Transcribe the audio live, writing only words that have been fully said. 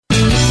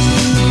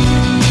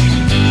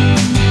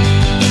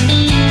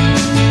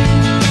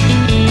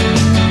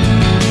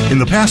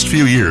past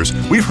few years,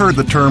 we've heard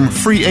the term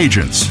free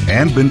agents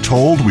and been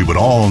told we would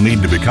all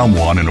need to become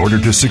one in order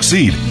to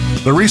succeed.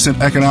 The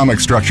recent economic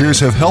structures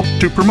have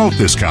helped to promote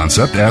this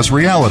concept as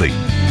reality.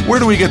 Where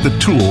do we get the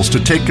tools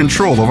to take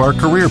control of our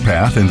career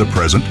path in the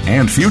present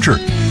and future?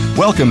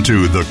 Welcome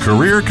to the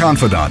Career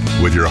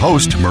Confidante with your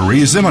host,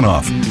 Marie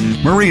Zimenoff.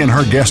 Marie and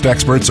her guest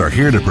experts are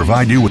here to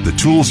provide you with the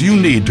tools you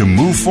need to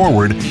move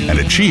forward and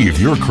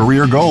achieve your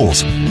career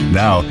goals.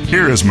 Now,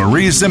 here is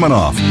Marie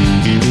Zimenoff.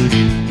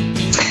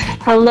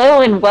 Hello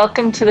and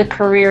welcome to the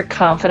Career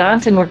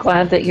Confidante, and we're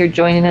glad that you're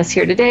joining us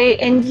here today.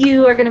 And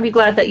you are going to be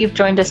glad that you've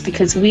joined us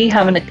because we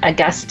have a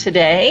guest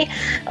today,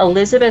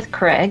 Elizabeth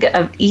Craig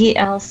of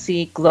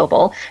ELC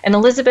Global. And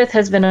Elizabeth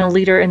has been a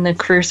leader in the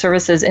career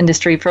services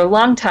industry for a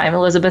long time.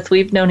 Elizabeth,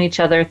 we've known each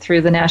other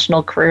through the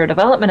National Career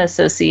Development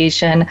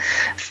Association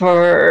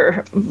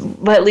for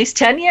at least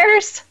 10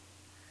 years?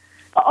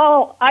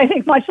 Oh, I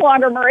think much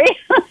longer, Marie.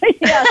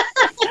 Yes.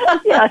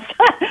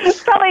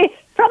 Yes.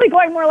 Probably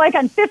going more like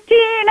on 15,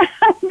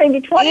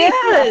 maybe 20.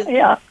 Yes.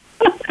 Yeah.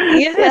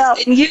 Yes, Yeah.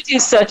 And you do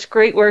such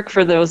great work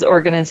for those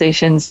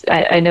organizations.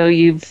 I know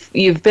you've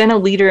been a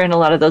leader in a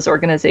lot of those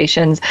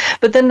organizations.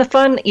 But then the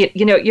fun,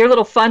 your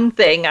little fun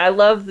thing, I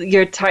love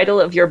your title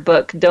of your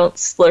book, Don't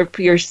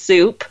Slurp Your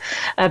Soup,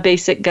 A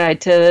Basic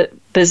Guide to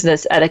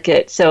Business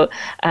Etiquette. So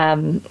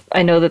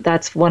I know that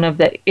that's one of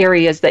the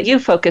areas that you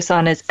focus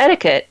on is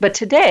etiquette. But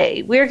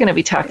today we're going to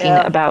be talking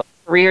about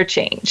career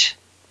change.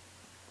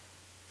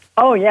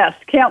 Oh, yes.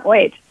 Can't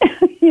wait.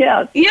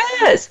 Yes.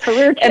 Yes.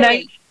 Career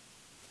change.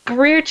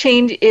 Career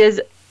change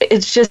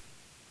it's just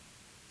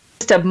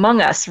among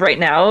us right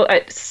now.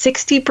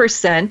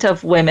 60%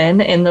 of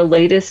women in the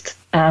latest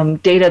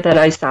data that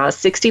I saw,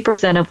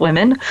 60% of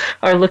women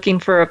are looking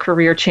for a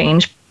career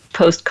change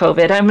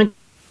post-COVID. I'm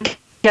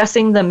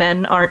guessing the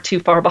men aren't too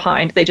far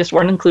behind. They just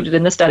weren't included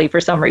in the study for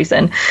some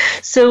reason.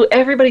 So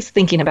everybody's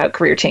thinking about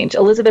career change.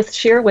 Elizabeth,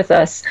 share with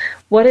us,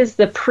 what is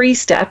the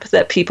pre-step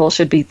that people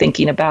should be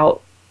thinking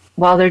about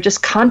while they're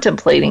just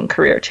contemplating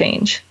career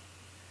change?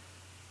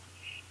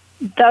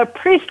 The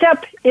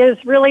pre-step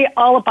is really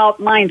all about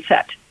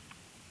mindset.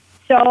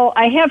 So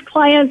I have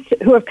clients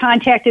who have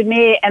contacted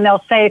me and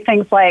they'll say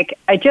things like,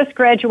 I just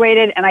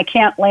graduated and I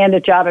can't land a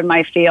job in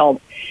my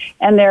field.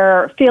 And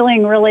they're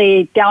feeling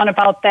really down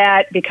about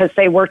that because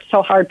they worked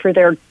so hard for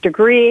their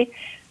degree.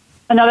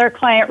 Another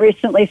client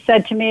recently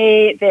said to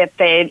me that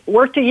they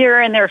worked a year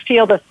in their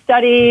field of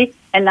study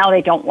and now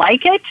they don't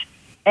like it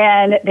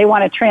and they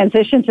want to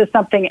transition to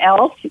something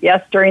else,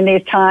 yes, during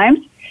these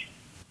times.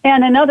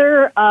 And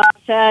another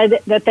said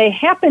that they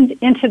happened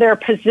into their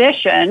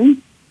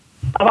position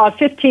about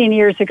 15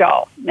 years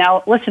ago.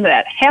 Now, listen to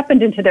that.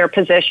 Happened into their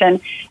position,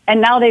 and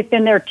now they've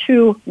been there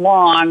too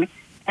long,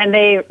 and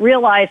they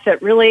realize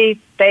that really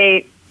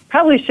they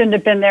probably shouldn't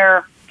have been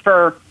there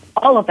for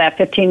all of that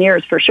 15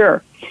 years for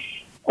sure.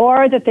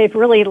 Or that they've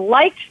really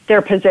liked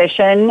their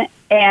position,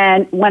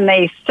 and when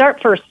they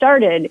first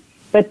started,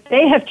 but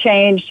they have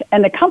changed,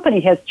 and the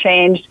company has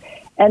changed,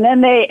 and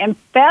then they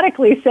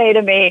emphatically say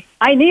to me,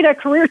 I need a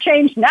career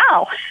change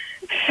now.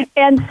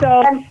 And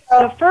so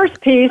the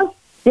first piece,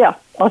 go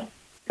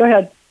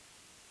ahead.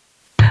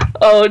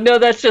 Oh, no,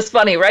 that's just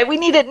funny, right? We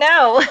need it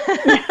now.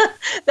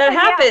 That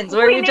happens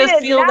where you just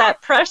feel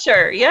that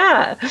pressure.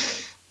 Yeah.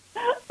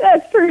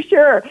 That's for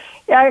sure.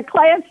 Yeah,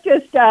 clients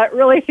just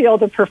really feel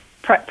the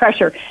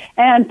pressure,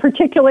 and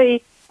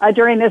particularly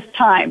during this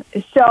time.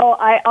 So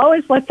I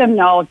always let them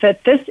know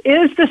that this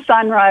is the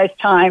sunrise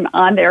time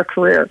on their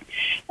career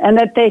and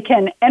that they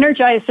can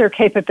energize their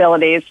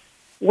capabilities,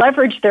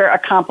 leverage their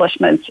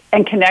accomplishments,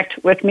 and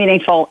connect with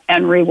meaningful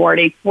and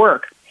rewarding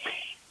work.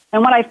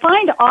 And what I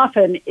find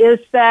often is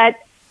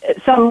that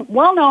some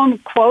well-known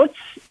quotes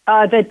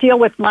that deal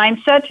with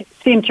mindset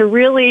seem to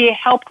really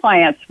help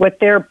clients with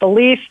their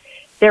belief,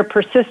 their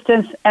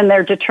persistence, and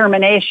their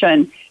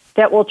determination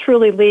that will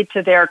truly lead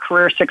to their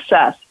career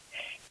success.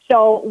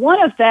 So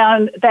one of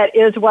them that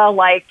is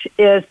well-liked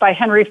is by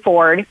Henry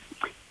Ford,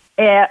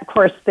 of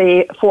course,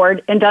 the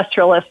Ford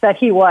industrialist that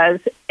he was.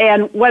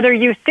 And whether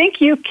you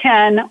think you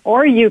can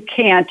or you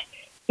can't,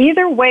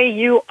 either way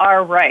you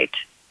are right.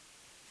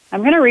 I'm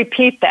going to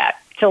repeat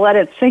that to let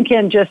it sink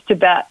in just a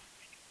bit.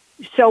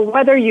 So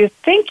whether you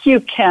think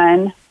you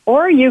can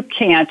or you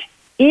can't,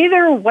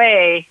 either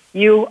way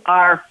you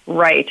are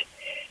right.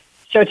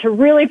 So to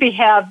really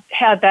have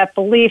that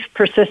belief,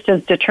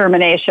 persistence,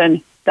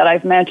 determination that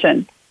I've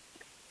mentioned.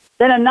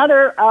 Then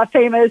another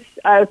famous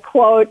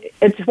quote,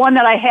 it's one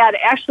that I had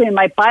actually in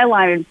my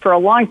byline for a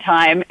long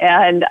time,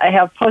 and I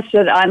have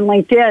posted on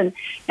LinkedIn,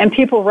 and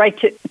people write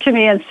to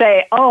me and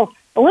say, oh,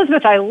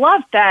 Elizabeth, I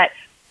love that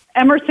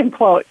Emerson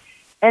quote,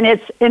 and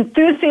it's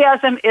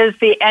enthusiasm is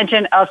the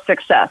engine of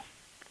success.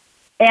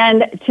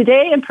 And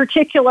today in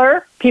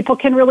particular, people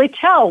can really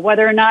tell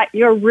whether or not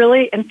you're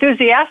really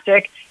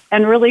enthusiastic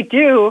and really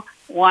do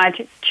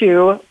want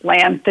to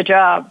land the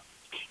job.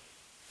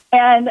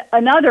 And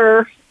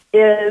another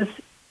is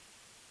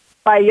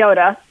by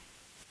Yoda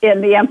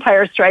in The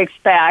Empire Strikes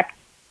Back.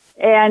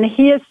 And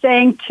he is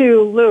saying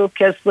to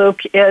Luke, as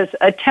Luke is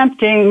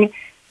attempting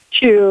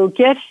to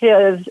get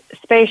his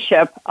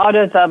spaceship out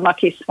of the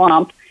mucky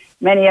swamp.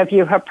 Many of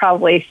you have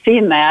probably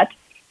seen that.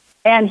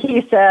 And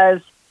he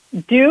says,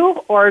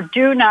 do or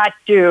do not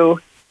do,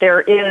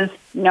 there is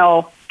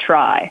no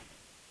try.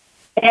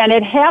 And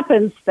it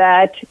happens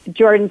that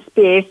Jordan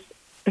Spieth,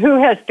 who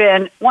has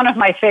been one of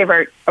my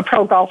favorite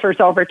pro golfers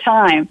over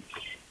time,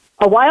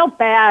 a while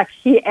back,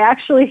 he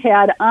actually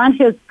had on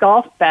his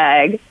golf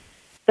bag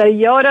the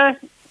Yoda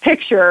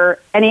picture,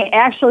 and he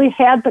actually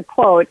had the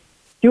quote,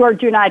 do or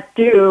do not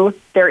do,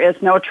 there is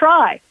no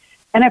try.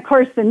 And of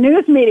course, the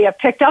news media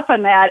picked up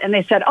on that, and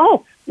they said,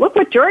 oh, look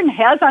what Jordan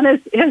has on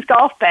his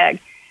golf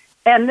bag.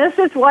 And this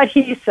is what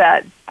he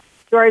said.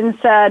 Jordan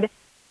said,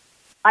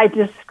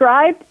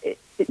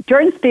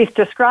 Jordan Spieth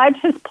described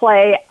his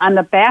play on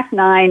the back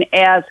nine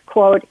as,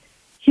 quote,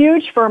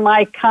 huge for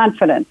my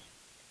confidence.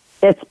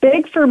 It's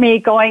big for me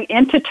going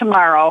into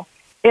tomorrow.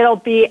 It'll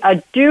be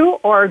a do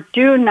or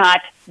do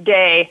not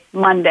day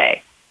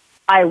Monday.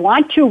 I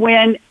want to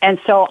win, and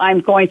so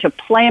I'm going to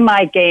play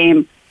my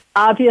game,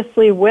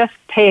 obviously with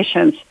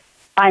patience.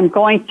 I'm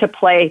going to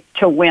play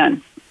to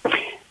win.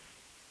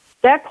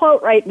 That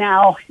quote right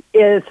now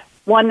is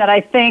one that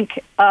I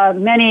think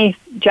many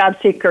job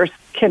seekers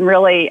can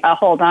really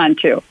hold on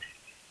to,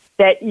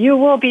 that you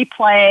will be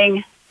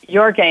playing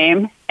your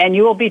game and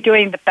you will be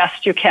doing the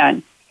best you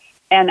can.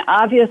 And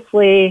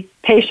obviously,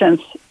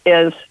 patience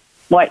is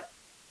what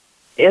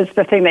is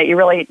the thing that you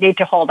really need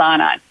to hold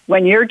on.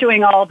 When you're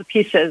doing all the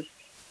pieces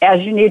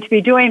as you need to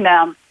be doing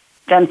them,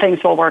 then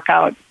things will work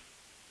out.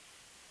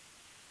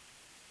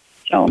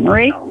 So,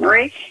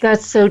 Marie?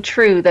 That's so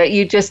true that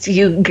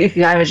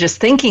I was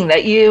just thinking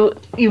that you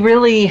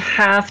really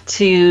have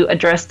to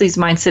address these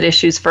mindset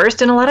issues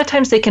first. And a lot of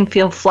times they can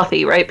feel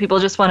fluffy, right? People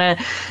just want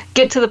to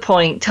get to the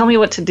point, tell me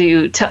what to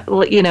do,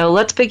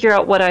 let's figure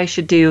out what I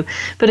should do.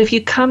 But if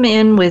you come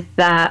in with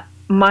that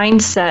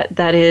mindset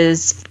that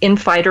is in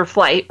fight or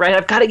flight, right?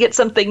 I've got to get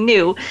something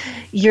new.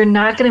 You're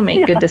not going to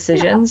make good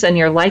decisions, and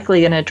you're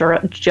likely going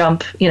to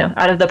jump,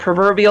 out of the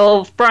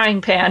proverbial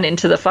frying pan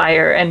into the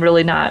fire and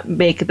really not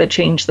make the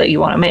change that you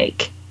want to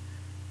make.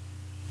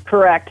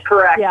 Correct.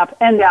 Yeah,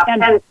 and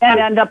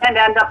end up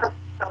that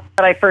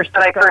I first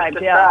described.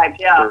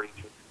 Yeah.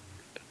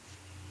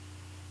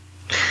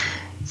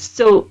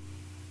 So,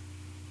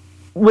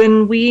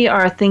 when we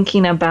are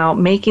thinking about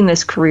making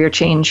this career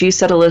change, you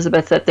said,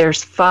 Elizabeth, that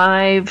there's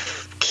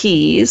 5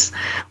 keys.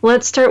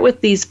 Let's start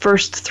with these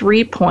first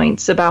 3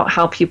 points about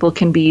how people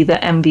can be the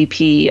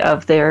MVP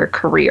of their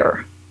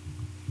career.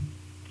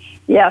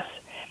 Yes.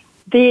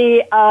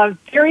 The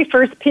very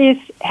first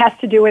piece has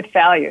to do with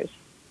values.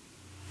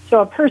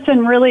 So a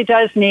person really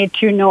does need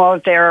to know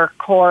their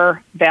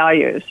core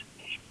values.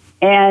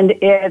 And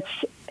it's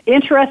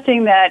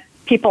interesting that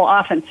people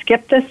often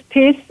skip this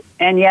piece,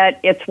 and yet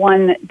it's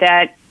one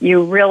that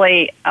you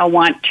really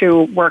want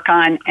to work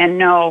on and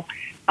know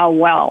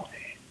well.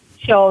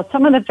 So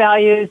some of the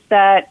values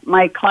that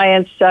my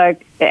clients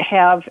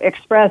have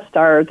expressed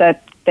are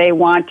that they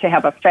want to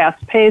have a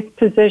fast-paced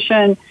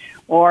position,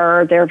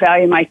 or their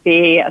value might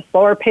be a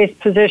slower-paced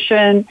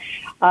position.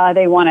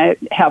 They want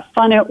to have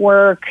fun at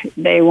work.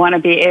 They want to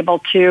be able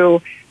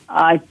to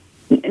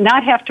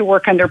not have to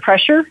work under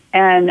pressure,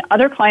 and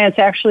other clients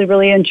actually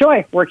really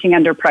enjoy working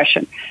under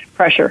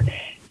pressure.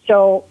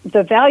 So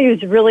the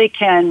values really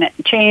can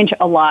change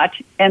a lot,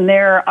 and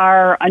there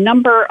are a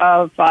number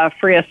of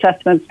free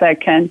assessments that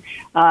can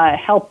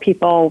help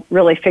people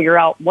really figure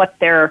out what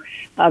their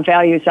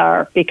values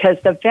are, because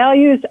the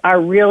values are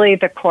really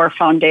the core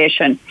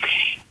foundation.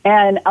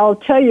 And I'll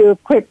tell you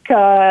quick,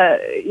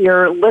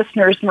 your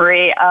listeners,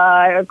 Marie,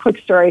 a quick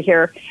story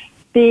here.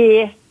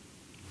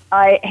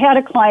 I had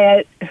a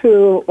client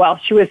who,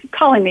 she was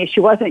calling me.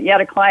 She wasn't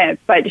yet a client,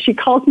 but she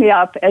calls me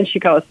up and she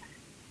goes,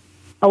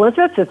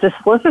 Elizabeth, is this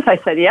Elizabeth? I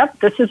said, yep,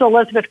 this is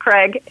Elizabeth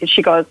Craig. And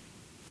she goes,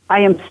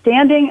 I am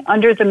standing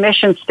under the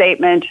mission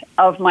statement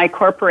of my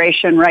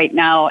corporation right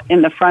now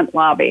in the front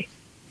lobby.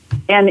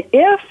 And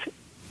if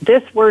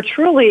this were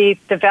truly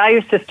the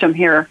value system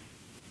here,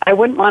 I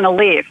wouldn't want to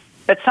leave.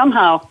 But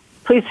somehow,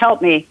 please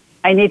help me,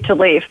 I need to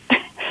leave.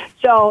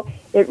 So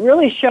it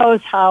really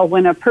shows how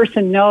when a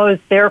person knows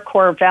their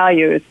core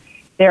values,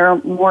 they're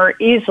more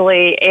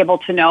easily able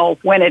to know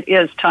when it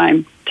is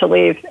time to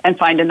leave and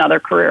find another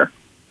career.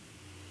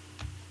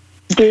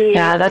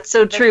 Yeah, that's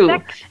so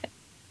true.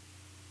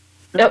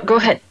 No, go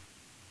ahead.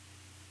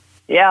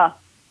 Yeah.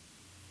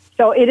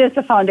 So it is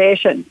the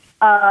foundation.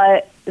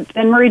 And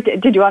Marie,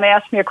 did you want to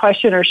ask me a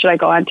question, or should I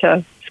go on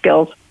to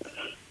skills?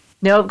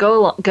 No,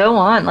 go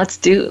on. Let's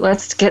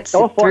get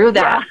through that.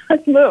 Yeah,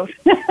 let's move.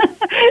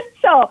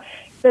 So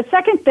the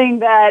second thing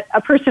that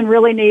a person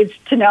really needs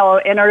to know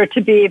in order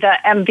to be the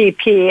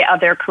MVP of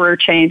their career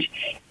change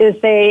is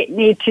they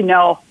need to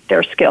know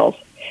their skills.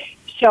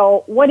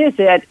 So what is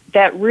it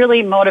that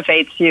really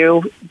motivates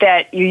you,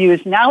 that you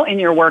use now in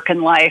your work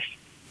and life,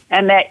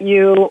 and that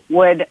you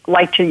would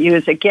like to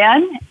use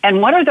again?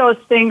 And what are those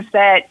things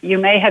that you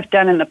may have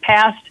done in the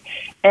past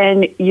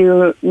and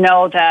you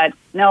know that,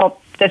 no,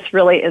 this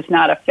really is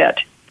not a fit?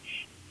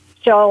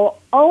 So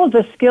all of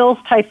the skills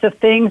types of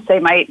things, they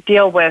might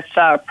deal with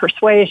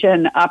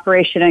persuasion,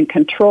 operation and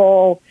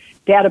control,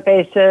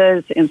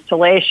 databases,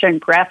 installation,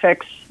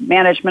 graphics,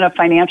 management of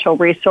financial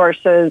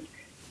resources,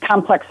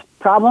 complex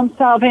problem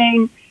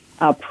solving,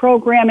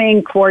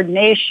 programming,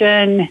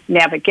 coordination,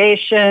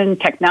 navigation,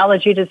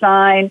 technology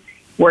design,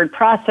 word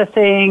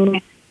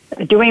processing,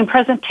 doing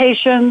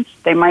presentations.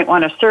 They might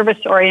want a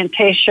service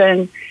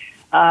orientation,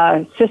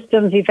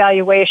 systems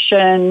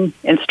evaluation,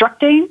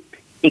 instructing,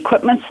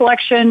 equipment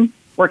selection,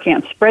 working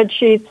on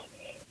spreadsheets.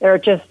 There are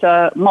just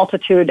a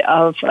multitude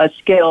of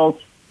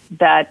skills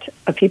that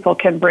people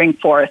can bring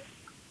forth.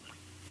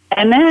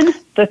 And then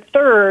the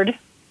third,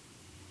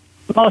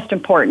 most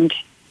important,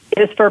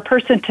 is for a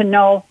person to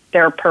know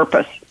their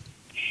purpose.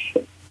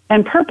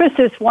 And purpose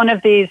is one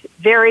of these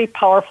very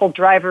powerful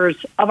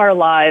drivers of our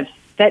lives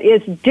that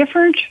is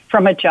different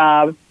from a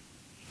job,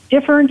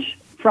 different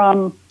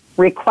from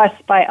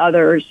requests by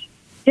others,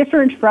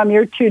 different from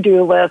your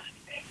to-do list,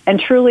 and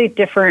truly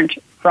different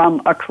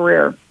from a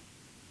career.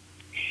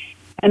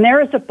 And there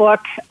is a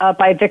book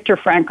by Viktor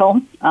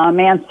Frankl,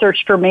 Man's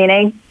Search for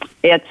Meaning.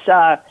 It's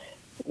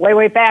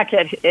way back.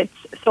 It's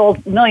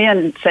sold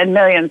millions and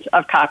millions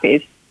of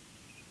copies.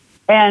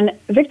 And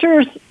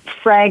Viktor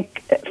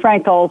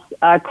Frankl's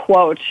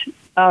quote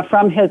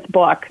from his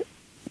book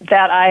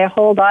that I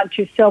hold on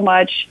to so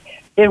much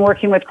in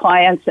working with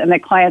clients and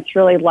that clients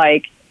really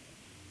like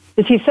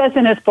is he says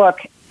in his book,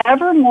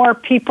 ever more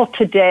people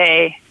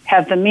today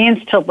have the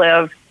means to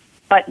live,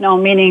 but no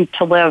meaning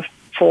to live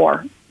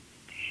for.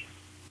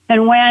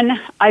 And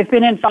when I've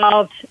been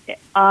involved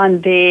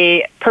on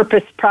the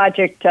Purpose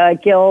Project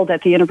Guild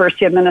at the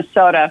University of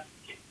Minnesota,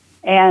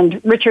 and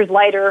Richard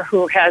Leiter,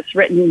 who has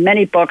written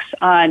many books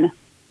on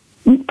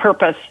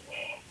purpose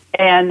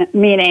and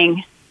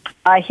meaning,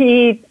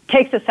 he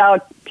takes us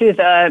out to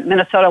the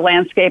Minnesota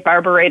Landscape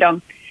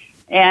Arboretum,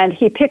 and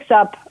he picks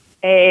up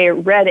a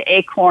red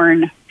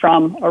acorn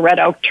from a red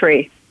oak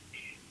tree.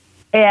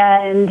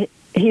 And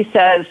he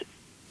says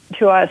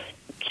to us,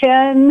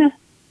 can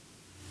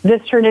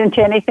this turn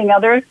into anything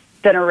other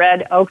than a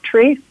red oak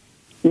tree?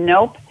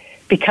 Nope,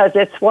 because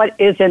it's what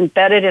is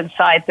embedded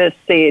inside this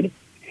seed.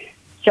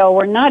 So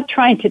we're not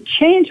trying to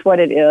change what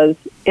it is,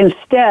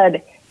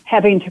 instead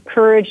having the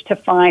courage to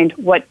find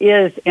what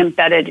is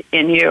embedded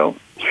in you.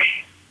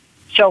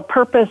 So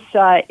purpose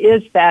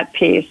is that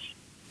piece.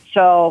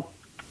 So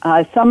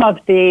some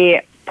of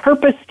the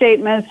purpose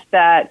statements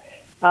that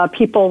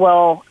people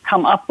will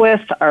come up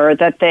with are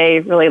that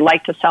they really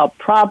like to solve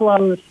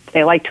problems,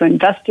 they like to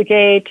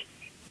investigate,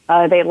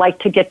 they like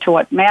to get to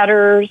what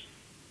matters,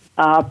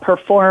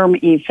 perform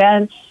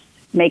events,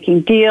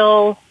 making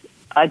deals,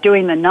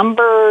 doing the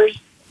numbers,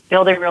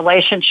 building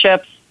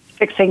relationships,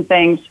 fixing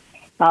things.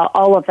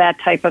 All of that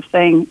type of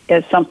thing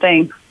is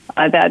something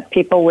that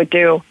people would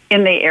do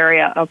in the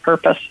area of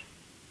purpose.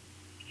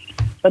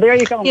 So there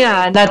you go.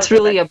 Yeah, and that's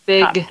really a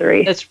big.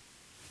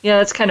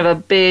 That's kind of a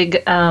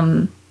big.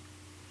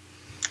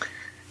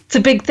 It's a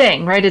big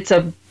thing, right? It's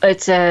a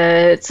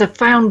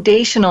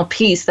foundational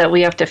piece that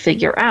we have to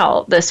figure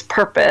out, this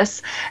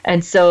purpose.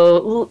 And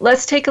so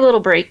let's take a little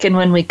break, and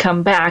when we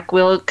come back,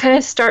 we'll kind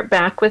of start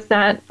back with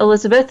that,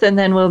 Elizabeth, and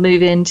then we'll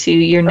move into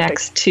your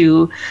next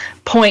 2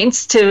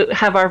 points to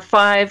have our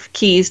 5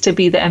 keys to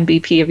be the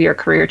MVP of your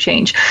career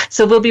change.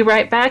 So we'll be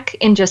right back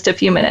in just a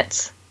few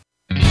minutes.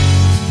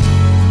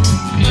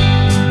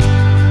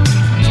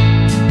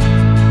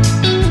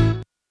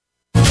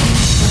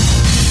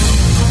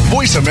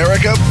 Voice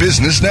America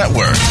Business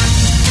Network,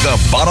 the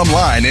bottom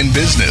line in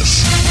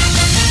business.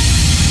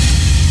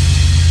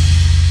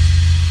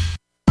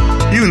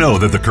 You know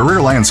that the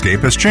career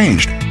landscape has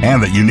changed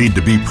and that you need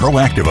to be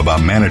proactive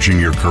about managing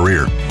your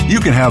career. You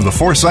can have the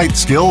foresight,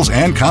 skills,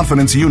 and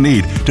confidence you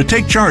need to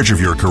take charge of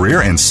your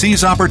career and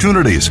seize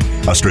opportunities.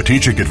 A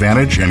strategic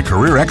advantage and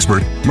career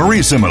expert, Marie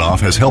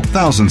Zimenoff has helped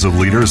thousands of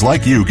leaders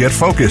like you get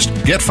focused,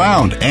 get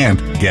found, and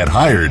get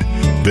hired.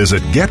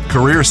 Visit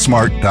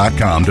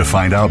getcareersmart.com to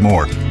find out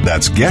more.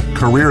 That's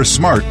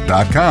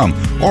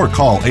getcareersmart.com or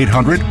call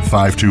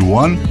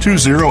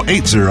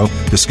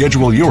 800-521-2080 to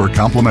schedule your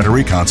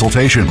complimentary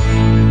consultation.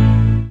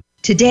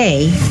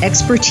 Today,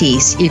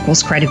 expertise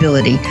equals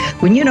credibility.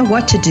 When you know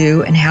what to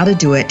do and how to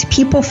do it,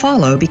 people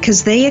follow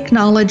because they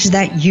acknowledge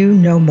that you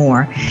know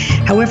more.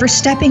 However,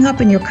 stepping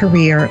up in your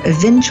career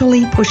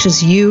eventually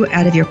pushes you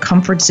out of your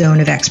comfort zone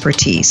of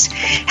expertise.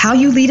 How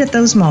you lead at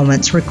those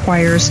moments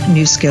requires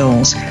new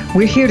skills.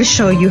 We're here to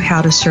show you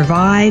how to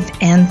survive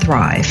and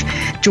thrive.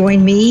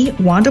 Join me,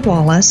 Wanda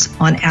Wallace,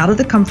 on Out of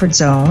the Comfort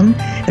Zone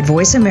at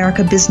Voice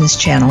America Business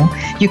Channel.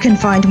 You can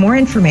find more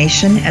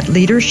information at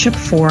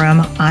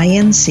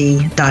leadershipforuminc.com.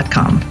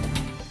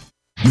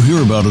 You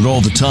hear about it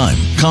all the time.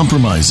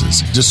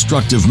 Compromises,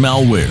 destructive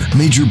malware,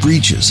 major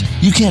breaches.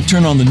 You can't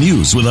turn on the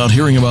news without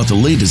hearing about the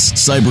latest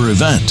cyber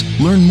event.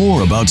 Learn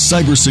more about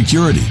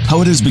cybersecurity,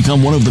 how it has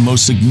become one of the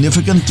most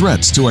significant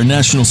threats to our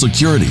national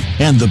security,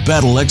 and the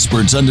battle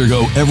experts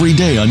undergo every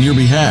day on your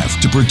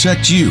behalf to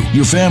protect you,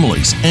 your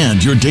families,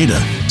 and your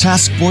data.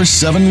 Task Force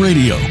 7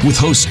 Radio with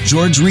host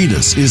George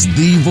Reedus is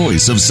the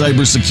voice of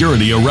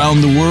cybersecurity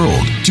around the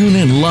world. Tune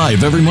in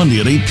live every Monday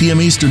at 8 p.m.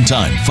 Eastern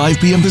Time, 5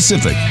 p.m.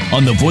 Pacific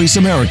on the Voice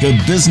America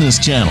Business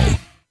Channel.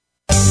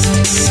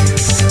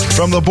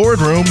 From the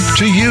boardroom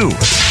to you,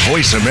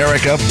 Voice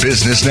America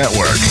Business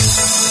Network.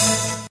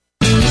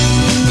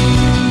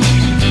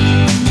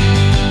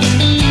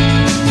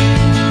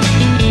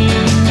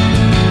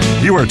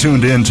 You are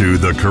tuned in to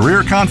The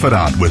Career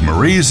Confidante with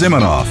Marie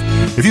Zimenoff.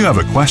 If you have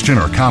a question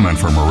or comment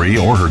for Marie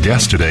or her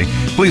guest today,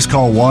 please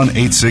call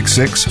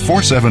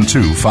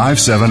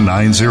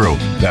 1-866-472-5790.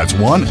 That's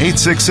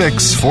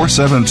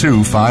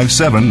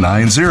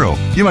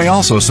 1-866-472-5790. You may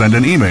also send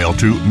an email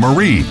to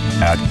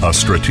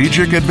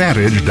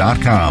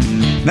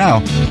marie@astrategicadvantage.com. Now,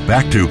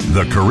 back to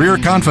The Career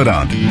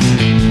Confidante.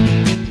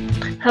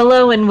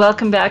 Hello and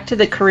welcome back to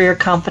the Career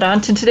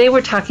Confidante. And today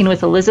we're talking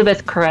with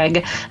Elizabeth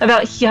Craig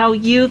about how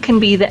you can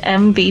be the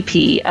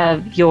MVP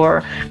of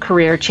your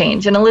career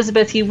change. And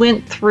Elizabeth, you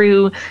went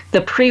through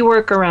the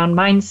pre-work around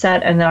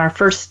mindset and our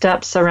first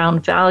steps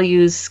around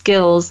values,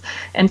 skills,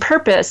 and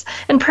purpose.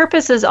 And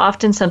purpose is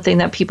often something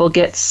that people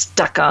get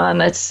stuck on.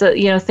 It's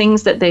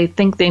things that they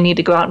think they need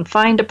to go out and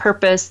find a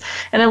purpose.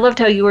 And I loved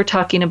how you were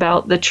talking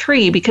about the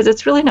tree, because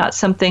it's really not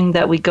something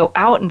that we go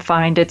out and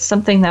find. It's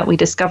something that we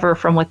discover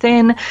from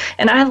within.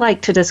 And I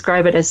like to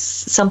describe it as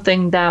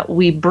something that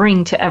we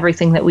bring to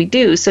everything that we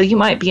do. So you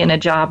might be in a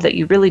job that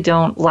you really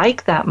don't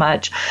like that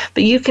much,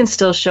 but you can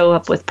still show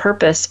up with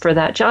purpose for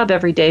that job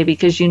every day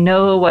because you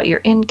know what your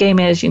end game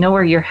is, you know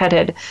where you're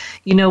headed,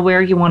 you know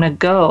where you want to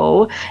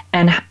go,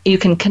 and you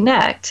can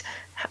connect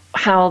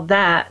how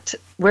that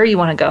where you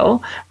want to go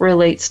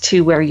relates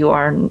to where you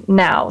are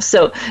now.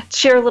 So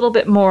share a little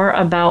bit more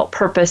about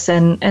purpose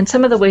and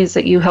some of the ways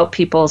that you help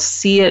people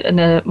see it in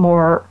a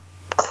more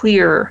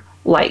clear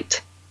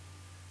light.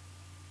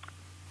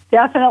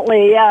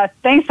 Definitely, yeah.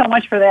 Thanks so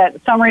much for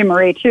that summary,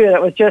 Marie, too.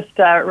 That was just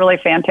really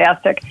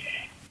fantastic.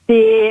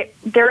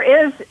 There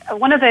is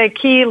one of the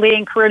key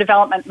leading career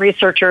development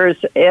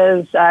researchers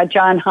is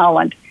John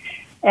Holland.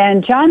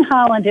 And John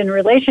Holland, in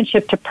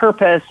relationship to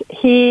purpose,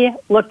 he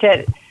looked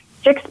at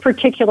 6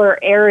 particular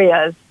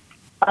areas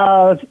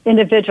of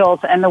individuals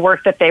and the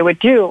work that they would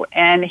do.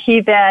 And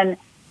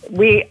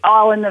we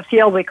all in the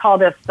field, we call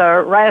this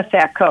the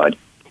RIASAC code.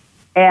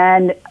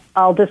 And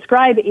I'll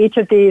describe each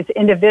of these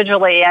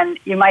individually, and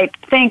you might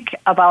think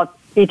about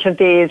each of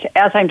these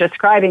as I'm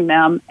describing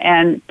them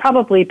and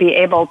probably be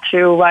able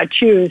to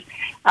choose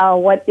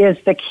what is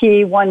the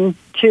key 1,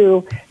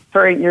 2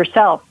 for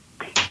yourself.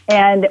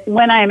 And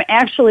when I'm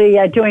actually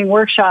doing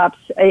workshops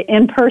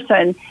in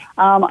person,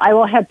 I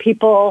will have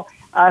people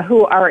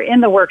who are in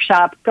the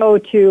workshop go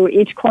to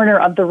each corner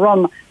of the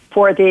room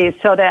for these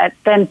so that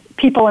then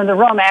people in the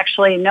room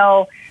actually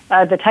know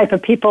the type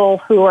of people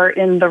who are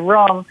in the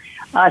room,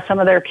 some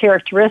of their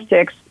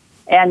characteristics,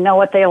 and know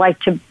what they like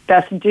to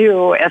best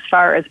do as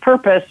far as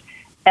purpose,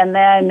 and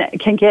then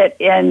can get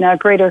in a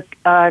greater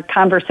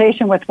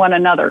conversation with one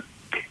another.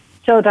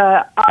 So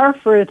the R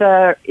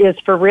is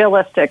for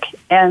realistic,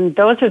 and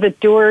those are the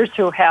doers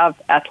who have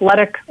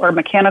athletic or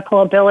mechanical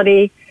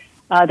ability.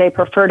 They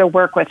prefer to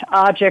work with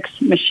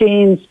objects,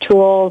 machines,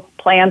 tools,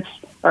 plants,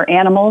 or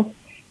animals,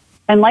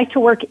 and like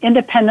to work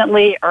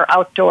independently or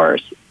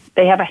outdoors.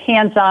 They have a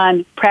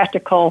hands-on,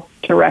 practical,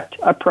 direct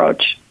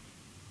approach.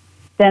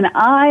 Then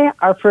I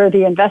are for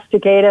the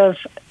investigative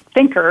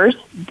thinkers,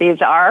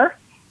 these are,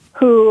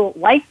 who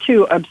like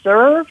to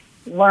observe,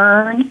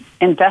 learn,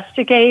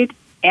 investigate,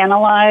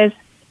 analyze,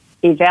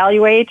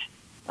 evaluate,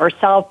 or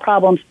solve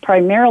problems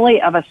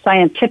primarily of a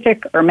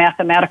scientific or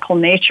mathematical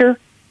nature.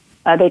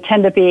 They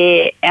tend to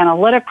be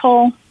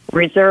analytical,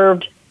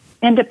 reserved,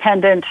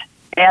 independent,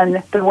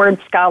 and the word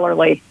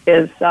scholarly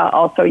is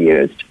also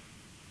used.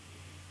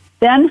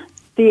 Then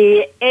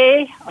the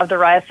A of the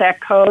RIASAC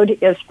code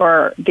is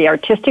for the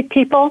artistic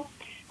people,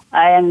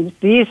 and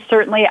these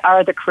certainly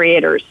are the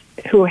creators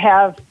who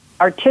have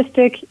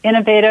artistic,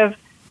 innovative,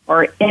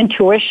 or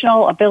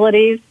intuitional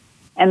abilities,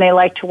 and they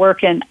like to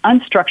work in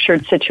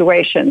unstructured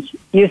situations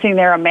using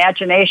their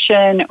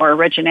imagination or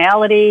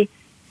originality.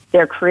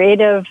 They're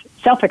creative,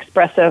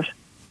 self-expressive,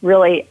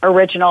 really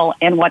original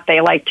in what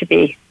they like to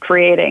be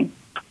creating.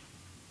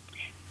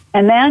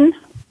 And then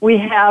we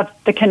have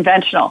the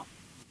conventional.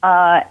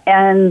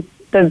 And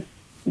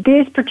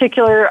these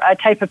particular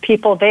type of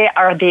people, they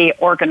are the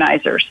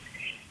organizers.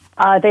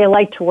 They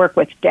like to work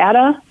with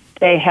data.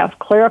 They have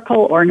clerical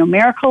or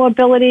numerical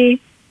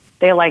ability.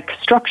 They like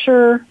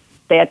structure.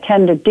 They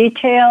attend to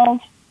details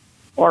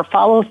or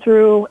follow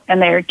through,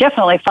 and they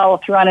definitely follow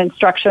through on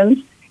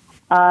instructions.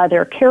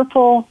 They're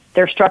careful,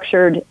 they're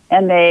structured,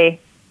 and they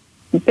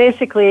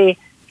basically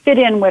fit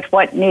in with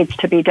what needs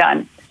to be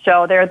done.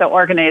 So they're the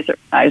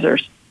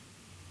organizers.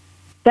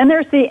 Then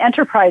there's the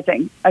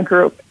enterprising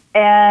group,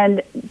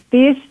 and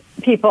these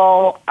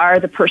people are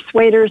the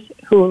persuaders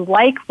who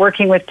like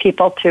working with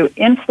people to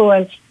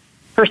influence,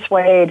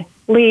 persuade,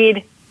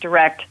 lead,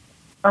 direct,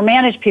 or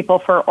manage people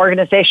for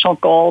organizational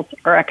goals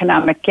or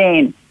economic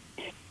gain.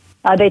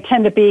 They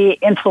tend to be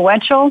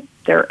influential,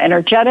 they're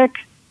energetic,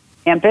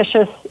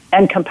 ambitious,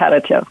 and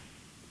competitive.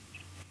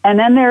 And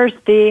then there's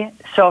the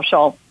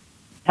social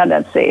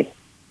tendencies.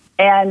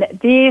 And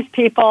these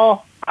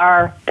people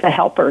are the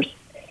helpers.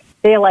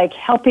 They like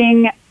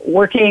helping,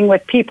 working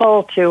with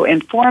people to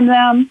inform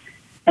them,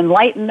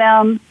 enlighten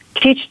them,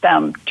 teach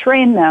them,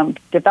 train them,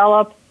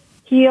 develop,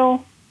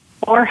 heal,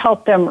 or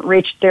help them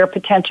reach their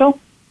potential.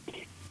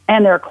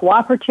 And they're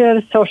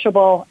cooperative,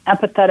 sociable,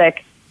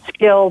 empathetic,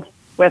 skilled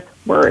with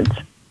words.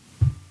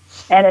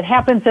 And it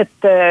happens that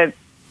the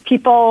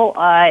people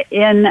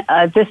in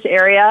this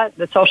area,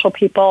 the social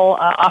people,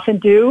 often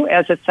do,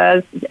 as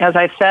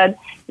I said,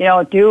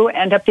 do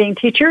end up being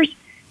teachers.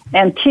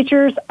 And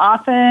teachers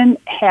often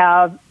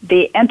have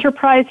the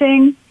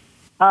enterprising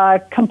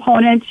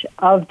component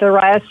of the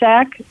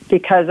RIASAC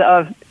because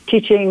of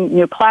teaching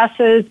new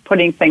classes,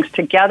 putting things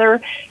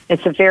together.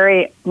 It's a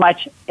very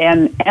much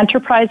an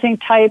enterprising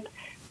type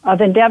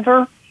of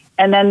endeavor.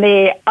 And then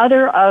the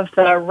other of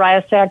the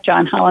RIASAC,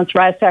 John Holland's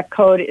RIASAC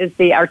code, is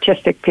the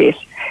artistic piece.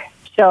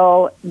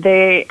 So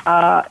the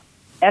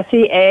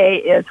SEA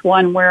is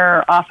one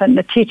where often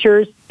the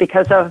teachers,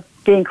 because of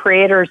being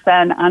creators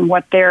then on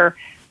what they're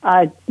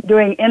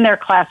doing in their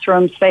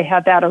classrooms, they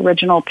have that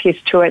original piece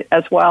to it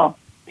as well.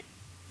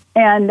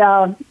 And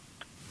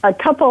a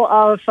couple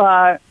of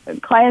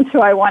clients who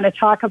I want to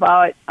talk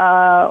about,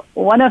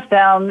 one of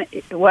them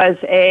was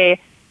a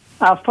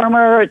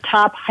former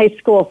top high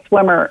school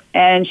swimmer,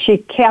 and she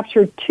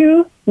captured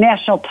 2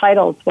 national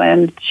titles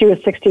when she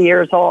was 60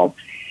 years old.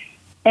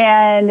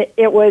 And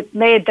it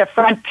made the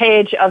front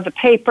page of the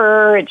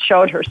paper. It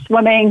showed her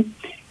swimming.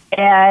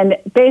 And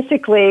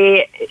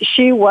basically,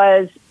 she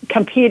was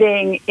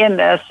competing in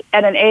this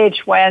at an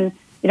age when,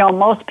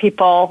 most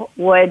people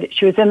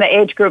she was in the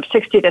age group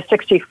 60 to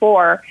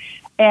 64,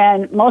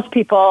 and most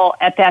people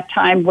at that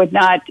time would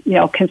not,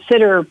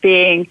 consider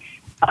being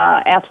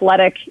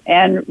athletic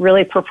and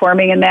really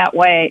performing in that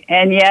way.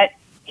 And yet,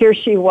 here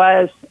she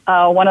was,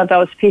 one of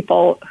those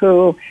people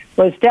who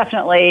was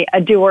definitely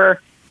a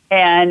doer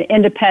and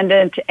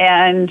independent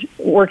and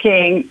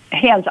working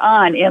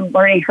hands-on in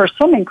learning her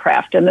swimming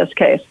craft in this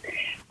case.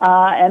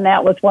 And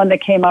that was one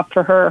that came up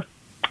for her.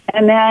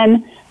 And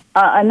then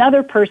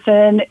another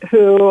person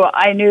who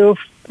I knew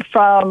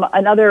from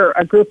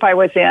a group I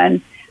was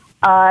in,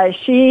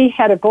 she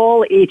had a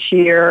goal each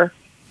year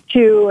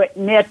to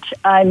knit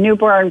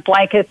newborn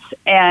blankets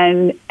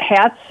and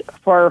hats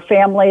for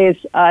families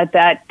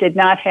that did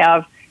not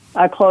have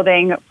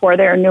clothing for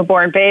their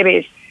newborn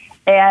babies.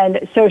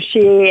 And so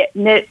she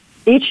knit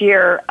each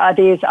year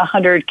these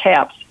 100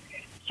 caps.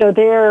 So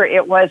there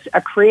it was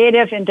a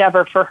creative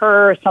endeavor for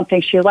her,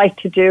 something she liked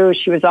to do.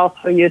 She was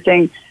also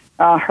using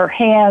her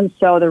hands,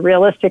 so the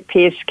realistic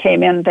piece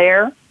came in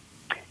there.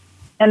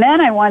 And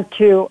then I want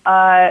to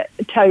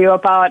tell you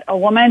about a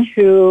woman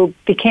who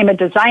became a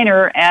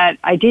designer at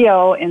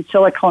IDEO in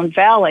Silicon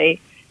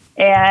Valley,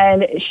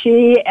 and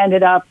she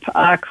ended up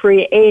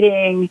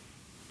creating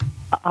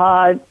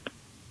arms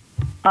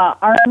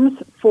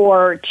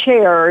for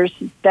chairs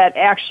that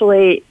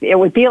actually, it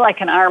would be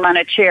like an arm on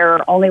a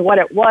chair, only what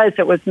it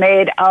was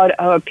made out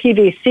of a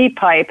PVC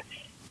pipe,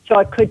 so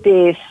it could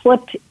be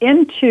slipped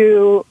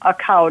into a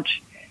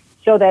couch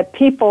so that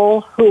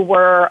people who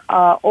were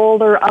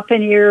older, up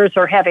in years,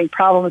 or having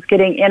problems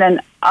getting in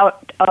and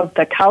out of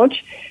the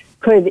couch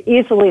could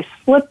easily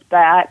slip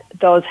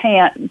those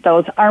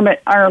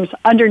arms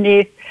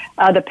underneath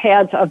the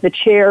pads of the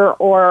chair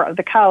or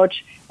the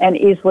couch and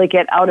easily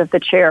get out of the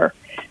chair.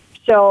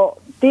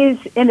 So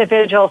these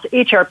individuals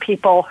each are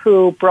people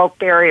who broke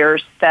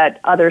barriers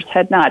that others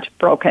had not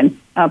broken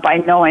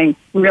by knowing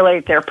really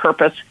their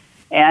purpose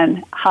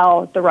and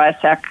how the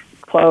RIASAC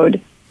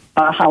code,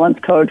 Holland's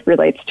code,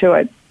 relates to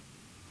it.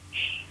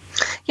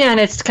 Yeah, and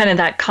it's kind of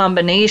that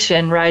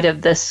combination, right,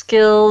 of the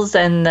skills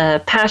and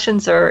the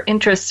passions or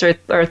interests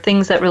or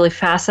things that really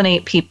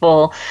fascinate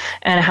people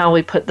and how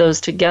we put those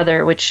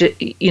together, which,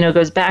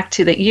 goes back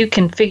to that you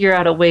can figure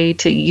out a way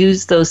to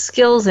use those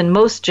skills in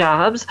most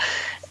jobs.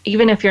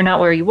 Even if you're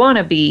not where you want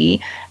to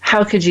be,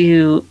 how could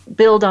you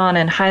build on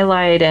and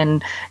highlight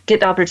and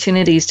get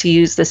opportunities to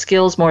use the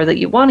skills more that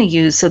you want to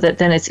use so that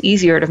then it's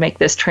easier to make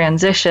this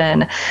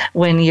transition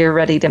when you're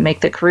ready to make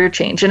the career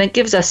change? And it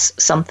gives us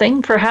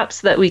something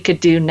perhaps that we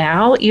could do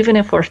now, even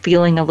if we're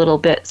feeling a little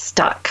bit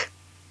stuck.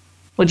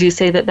 Would you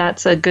say that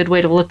that's a good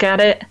way to look at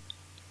it?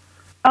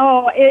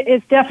 Oh,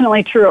 it's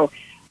definitely true.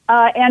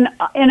 And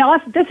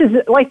also, this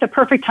is like the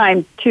perfect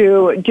time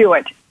to do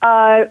it.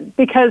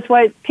 Because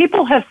what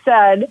people have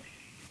said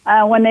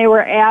when they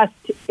were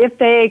asked if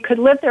they could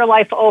live their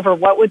life over,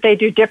 what would they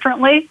do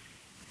differently?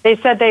 They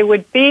said they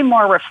would be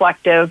more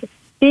reflective,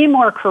 be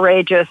more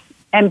courageous,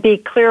 and be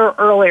clear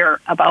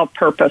earlier about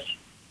purpose.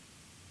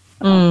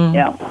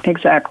 Yeah,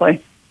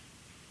 exactly.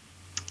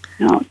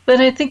 No.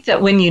 But I think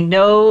that when you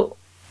know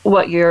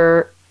what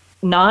you're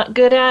not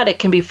good at, it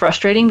can be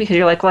frustrating because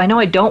you're like, well, I know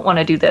I don't want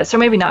to do this, or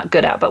maybe not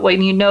good at, but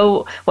when you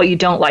know what you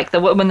don't like, the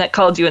woman that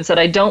called you and said,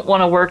 I don't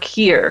want to work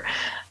here,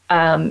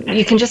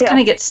 you can just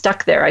kind of get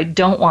stuck there. I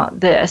don't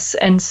want this.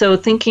 And so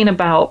thinking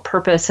about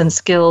purpose and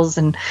skills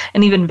and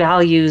even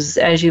values,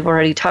 as you've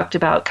already talked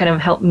about, kind of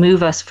help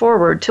move us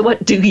forward to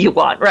what do you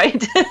want,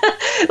 right?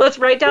 Let's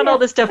write down all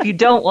the stuff you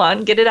don't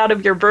want, get it out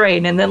of your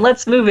brain, and then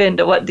let's move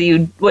into what do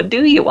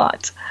you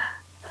want?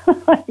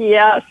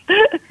 Yes.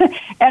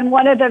 And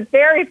one of the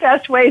very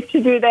best ways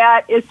to do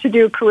that is to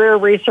do career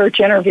research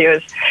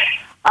interviews.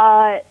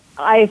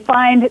 I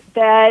find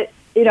that,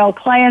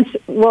 clients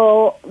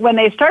will, when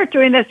they start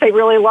doing this, they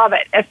really love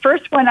it. At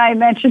first, when I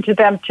mention to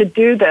them to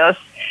do this,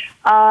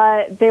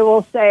 they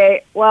will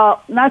say,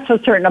 well, not so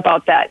certain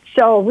about that.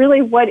 So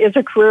really what is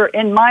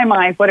in my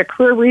mind, what a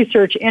career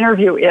research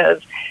interview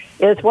is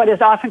what is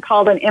often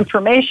called an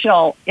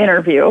informational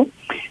interview.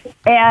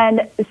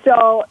 And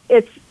so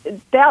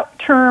that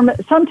term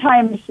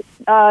sometimes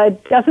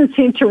doesn't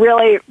seem to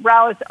really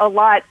rouse a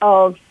lot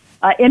of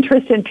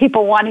interest in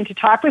people wanting to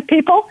talk with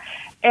people.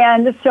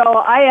 And so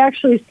I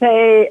actually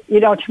say,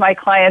 to my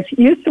clients,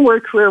 use the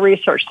word career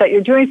research, that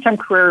you're doing some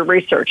career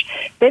research.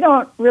 They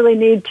don't really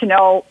need to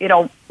know,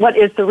 what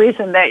is the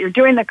reason that you're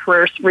doing the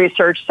career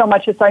research so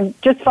much as I'm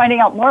just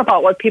finding out more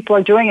about what people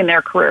are doing in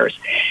their careers.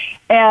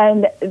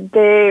 And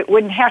they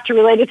wouldn't have to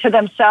relate it to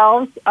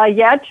themselves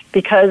yet,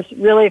 because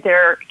really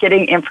they're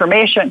getting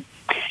information.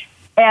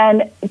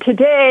 And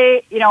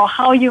today,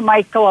 how you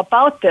might go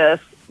about this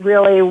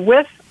really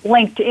with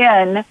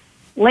LinkedIn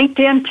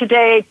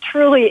today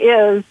truly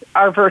is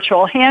our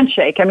virtual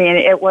handshake. I mean,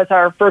 it was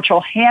our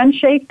virtual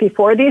handshake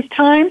before these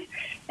times,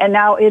 and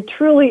now it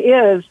truly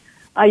is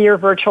your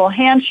virtual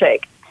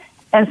handshake.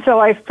 And so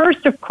I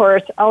first, of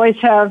course, always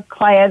have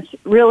clients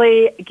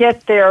really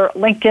get their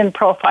LinkedIn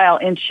profile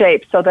in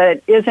shape so that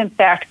it is, in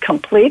fact,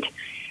 complete.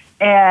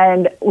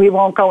 And we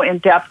won't go in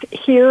depth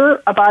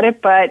here about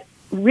it, but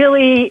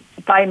really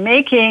by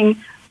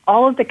making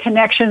all of the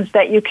connections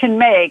that you can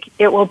make,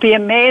 it will be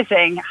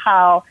amazing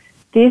how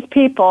these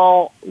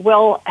people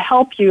will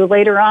help you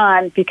later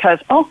on because,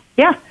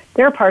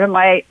 they're a part of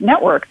my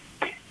network.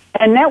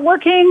 And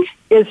networking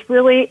is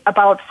really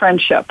about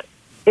friendship.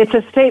 It's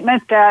a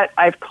statement that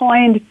I've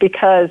coined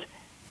because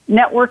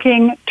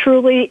networking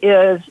truly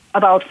is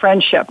about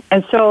friendship.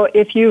 And so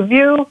if you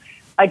view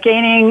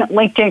gaining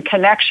LinkedIn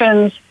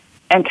connections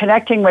and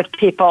connecting with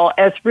people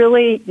as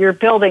really you're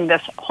building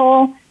this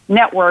whole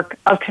network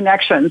of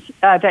connections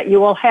that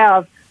you will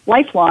have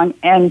lifelong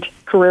and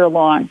career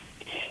long.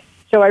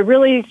 So I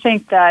really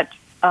think that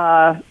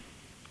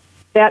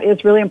that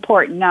is really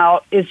important.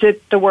 Now, is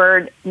it the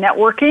word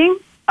networking?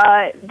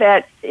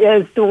 That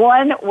is the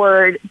one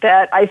word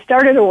that I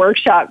started a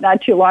workshop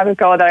not too long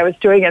ago that I was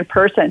doing in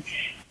person.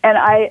 And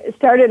I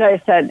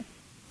said,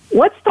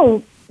 what's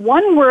the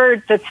one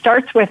word that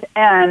starts with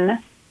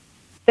N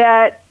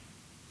that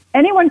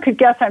anyone could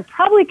guess I'm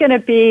probably going to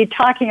be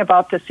talking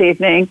about this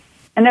evening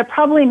and that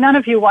probably none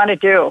of you want to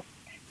do?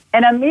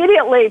 And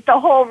immediately the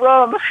whole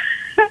room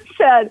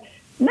said,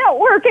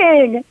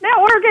 networking.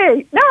 No,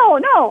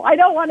 I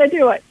don't want to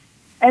do it.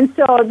 And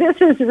so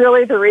this is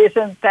really the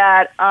reason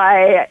that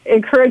I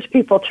encourage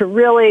people to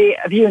really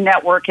view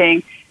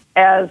networking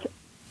as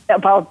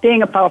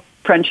being about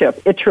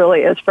friendship. It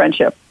truly is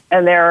friendship.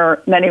 And there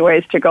are many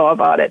ways to go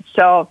about it.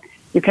 So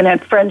you can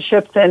have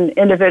friendships in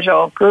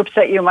individual groups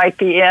that you might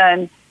be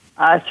in,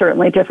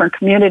 certainly different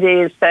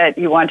communities that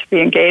you want to be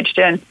engaged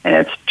in. And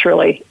it's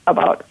truly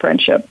about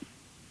friendship.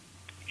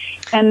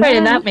 And then,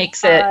 and that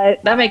makes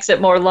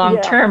it more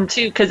long term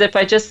too. Because if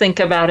I just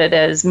think about it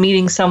as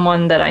meeting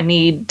someone that I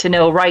need to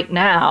know right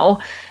now,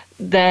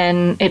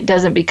 then it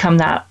doesn't become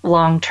that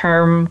long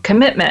term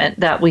commitment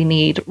that we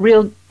need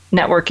real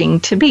networking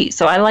to be.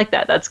 So I like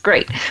that. That's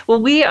great. Well,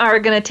 we are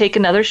going to take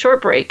another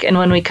short break, and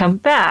when we come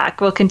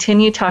back, we'll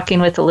continue talking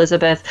with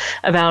Elizabeth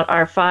about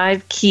our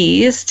 5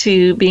 keys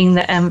to being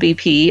the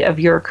MVP of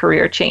your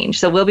career change.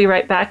 So we'll be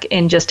right back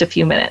in just a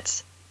few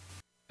minutes.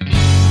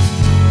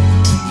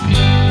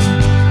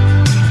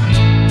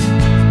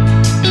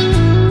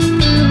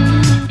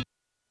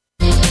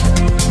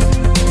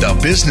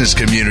 Business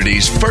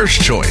community's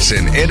first choice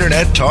in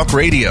Internet Talk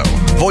Radio,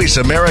 Voice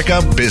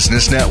America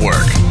Business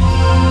Network.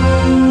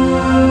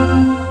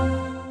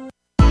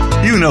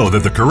 You know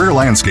that the career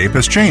landscape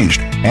has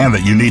changed and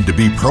that you need to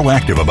be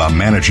proactive about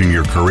managing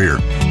your career.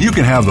 You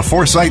can have the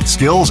foresight,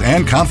 skills,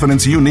 and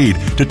confidence you need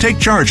to take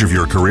charge of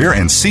your career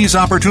and seize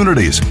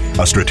opportunities.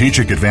 A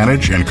strategic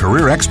advantage and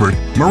career expert,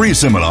 Marie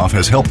Zimenoff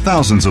has helped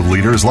thousands of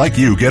leaders like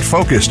you get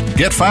focused,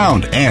 get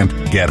found, and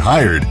get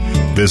hired.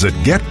 Visit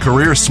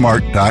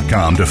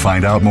getcareersmart.com to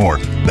find out more.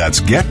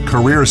 That's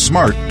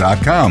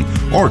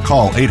getcareersmart.com or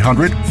call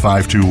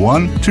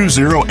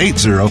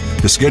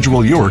 800-521-2080 to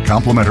schedule your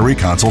complimentary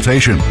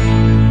consultation.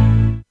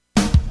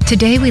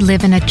 Today, we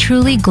live in a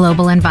truly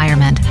global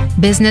environment.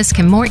 Business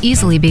can more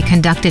easily be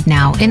conducted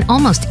now in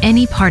almost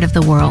any part of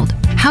the world.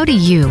 How do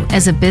you,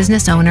 as a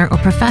business owner or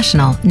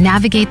professional,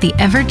 navigate the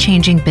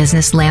ever-changing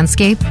business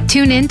landscape?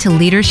 Tune in to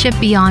Leadership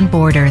Beyond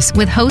Borders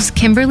with host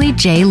Kimberly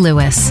J.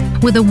 Lewis.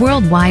 With a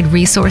worldwide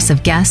resource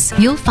of guests,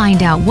 you'll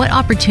find out what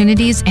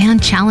opportunities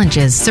and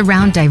challenges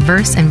surround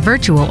diverse and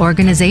virtual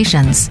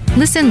organizations.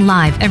 Listen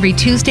live every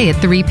Tuesday at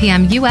 3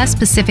 p.m. U.S.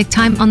 Pacific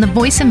Time on the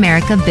Voice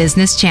America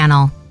Business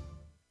Channel.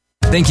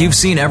 Think you've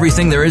seen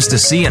everything there is to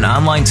see in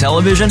online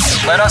television?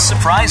 Let us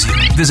surprise you.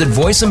 Visit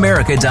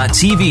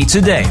voiceamerica.tv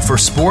today for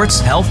sports,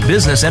 health,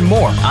 business, and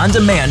more on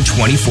demand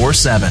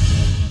 24/7.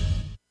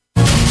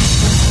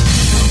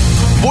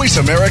 Voice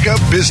America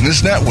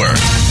Business Network,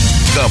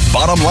 the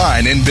bottom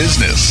line in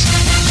business.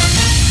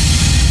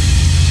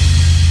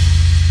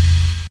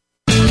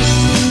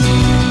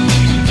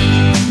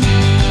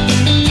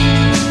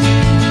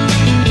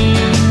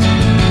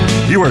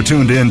 You are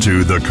tuned in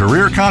to The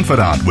Career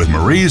Confidante with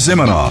Marie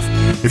Zimenoff.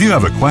 If you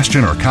have a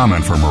question or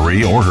comment for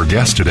Marie or her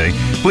guest today,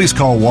 please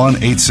call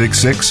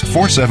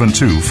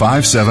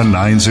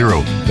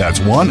 1-866-472-5790. That's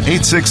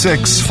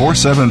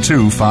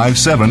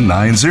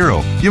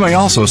 1-866-472-5790. You may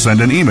also send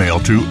an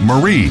email to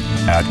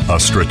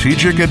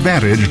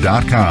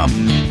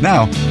marie@astrategicadvantage.com.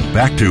 Now,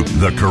 back to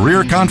The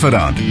Career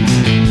Confidante.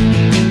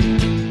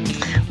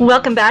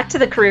 Welcome back to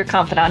the Career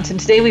Confidante, and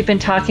today we've been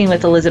talking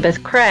with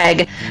Elizabeth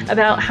Craig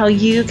about how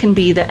you can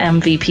be the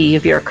MVP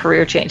of your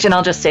career change. And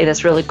I'll just say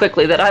this really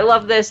quickly, that I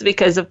love this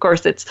because, of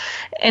course, it's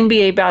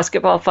NBA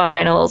basketball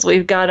finals.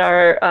 We've got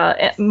our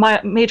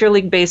Major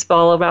League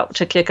Baseball about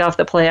to kick off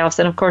the playoffs,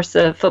 and, of course,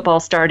 the football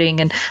starting.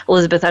 And,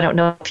 Elizabeth, I don't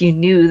know if you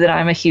knew that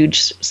I'm a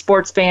huge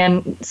sports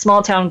fan,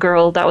 small-town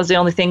girl. That was the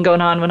only thing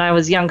going on when I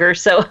was younger.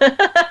 So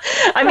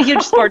I'm a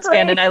huge sports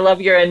fan, and I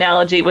love your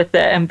analogy with the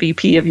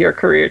MVP of your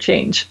career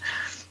change.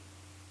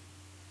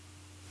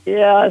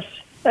 Yes,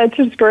 that's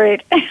just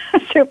great.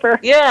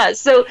 Super. Yeah,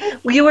 so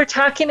we were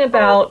talking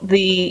about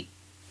we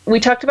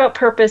talked about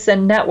purpose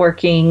and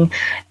networking,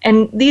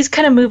 and these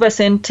kind of move us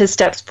into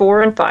steps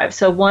 4 and 5.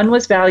 So 1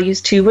 was values,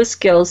 2 was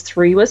skills,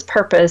 3 was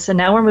purpose, and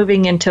now we're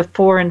moving into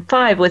 4 and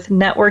 5 with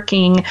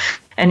networking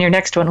and your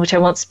next one, which I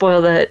won't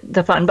spoil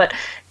the fun. But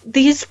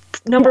these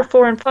number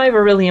 4 and 5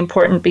 are really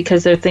important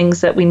because they're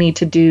things that we need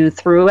to do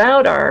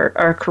throughout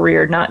our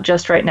career, not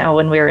just right now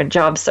when we're in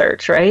job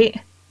search, right?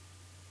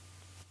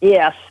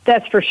 Yes,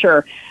 that's for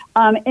sure.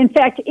 In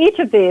fact, each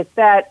of these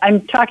that I'm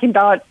talking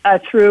about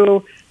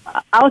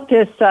throughout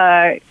this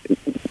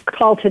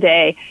call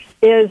today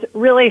is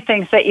really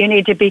things that you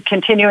need to be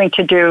continuing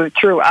to do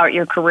throughout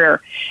your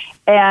career.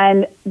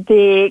 And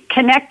the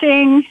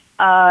connecting,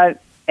 as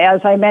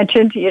I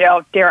mentioned,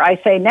 dare I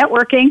say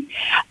networking,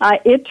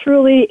 it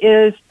truly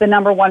is the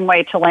number one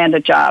way to land a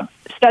job.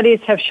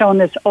 Studies have shown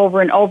this over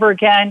and over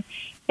again.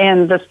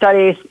 In the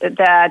studies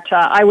that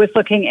I was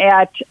looking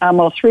at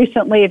most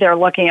recently, they're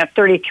looking at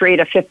 33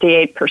 to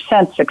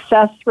 58%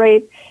 success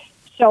rate.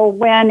 So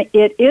when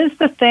it is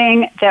the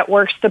thing that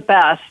works the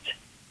best,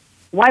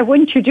 why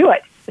wouldn't you do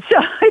it?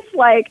 So it's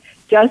like,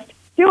 just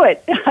do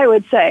it, I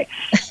would say.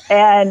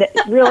 And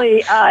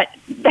really, how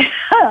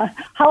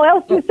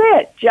else to say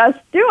it? Just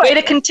do it. Way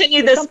to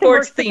continue the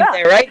sports theme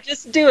there, right?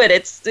 Just do it.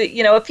 It's,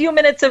 a few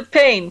minutes of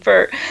pain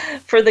for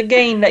the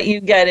gain that you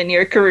get in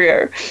your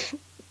career.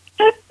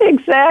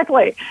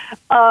 Exactly.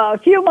 A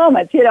few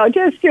moments,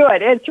 just do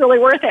it. It's really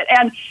worth it.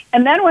 And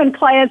then when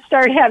clients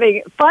start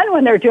having fun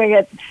when they're doing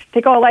it,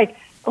 they go like,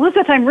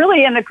 Elizabeth, I'm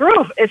really in the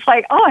groove. It's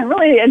like, oh, I'm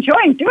really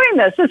enjoying doing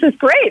this. This is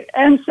great.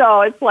 And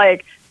so it's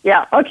like,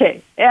 yeah,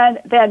 okay.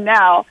 And then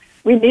now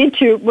we need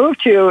to move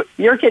to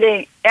you're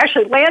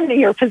actually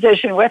landing your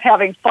position with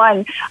having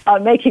fun,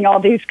 making all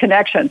these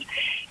connections.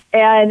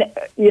 And,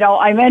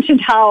 I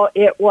mentioned how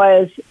it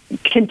was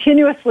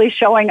continuously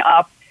showing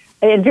up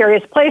in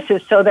various places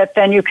so that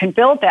then you can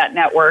build that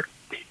network.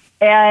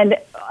 And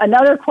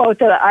another quote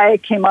that I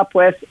came up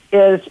with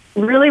is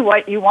really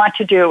what you want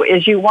to do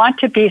is you want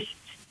to be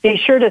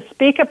sure to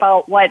speak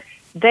about what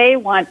they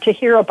want to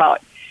hear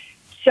about.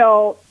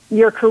 So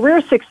your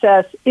career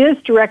success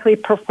is directly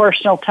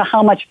proportional to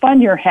how much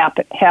fun you're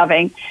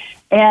having.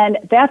 And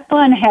that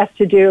fun has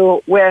to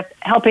do with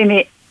helping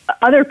the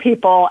other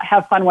people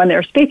have fun when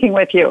they're speaking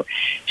with you.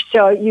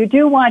 So you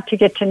do want to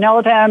get to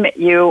know them.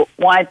 You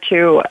want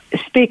to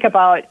speak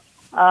about,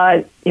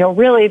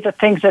 really the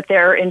things that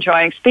they're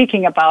enjoying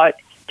speaking about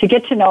to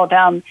get to know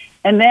them,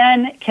 and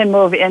then can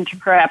move into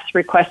perhaps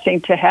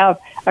requesting to have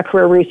a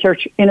career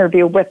research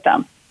interview with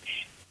them.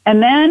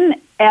 And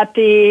then at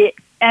the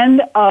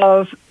end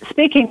of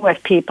speaking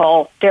with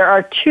people, there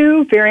are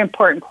 2 very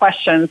important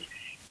questions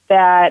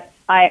that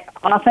I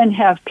often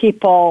have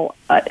people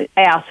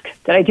ask,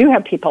 that I do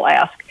have people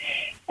ask.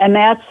 And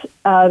that's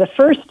the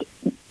first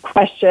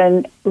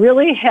question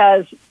really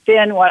has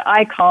been what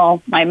I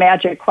call my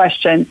magic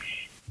question,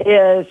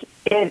 is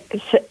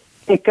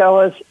it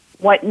goes,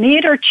 what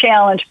need or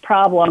challenge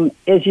problem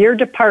is your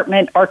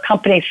department or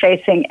company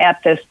facing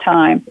at this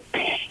time?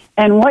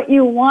 And what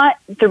you want,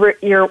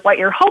 what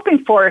you're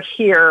hoping for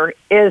here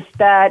is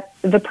that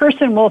the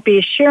person will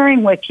be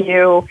sharing with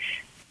you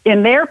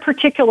in their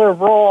particular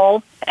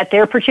role at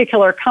their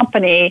particular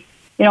company,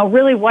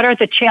 really what are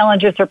the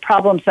challenges or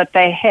problems that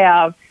they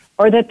have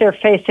or that they're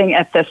facing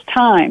at this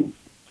time.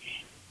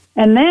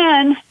 And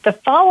then the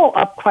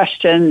follow-up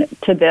question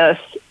to this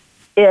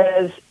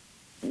is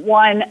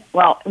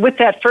with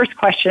that first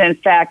question, in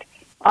fact,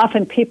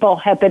 often people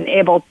have been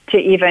able to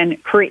even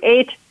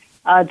create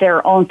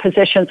their own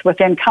positions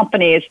within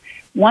companies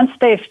once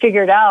they've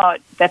figured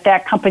out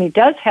that company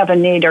does have a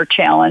need or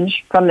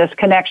challenge from this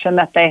connection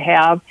that they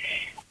have,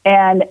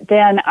 and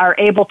then are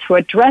able to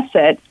address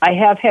it. I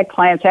have had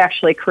clients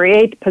actually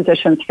create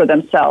positions for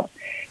themselves.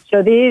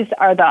 So these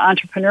are the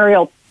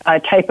entrepreneurial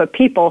type of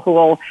people who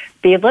will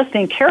be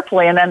listening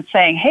carefully and then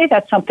saying, hey,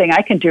 that's something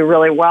I can do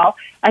really well.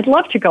 I'd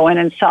love to go in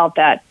and solve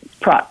that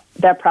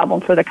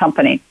problem for the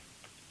company.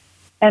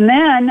 And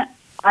then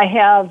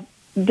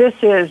this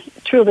is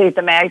truly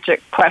the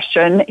magic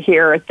question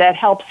here that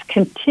helps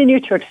continue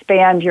to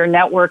expand your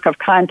network of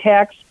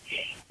contacts,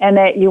 and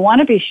that you want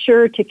to be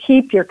sure to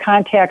keep your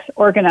contacts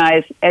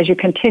organized as you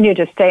continue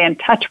to stay in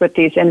touch with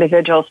these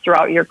individuals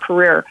throughout your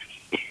career.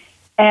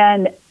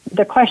 And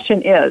the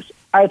question is,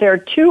 are there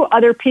 2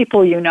 other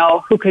people you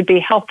know who could be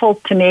helpful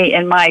to me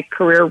in my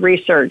career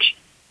research?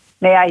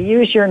 May I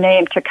use your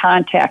name to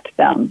contact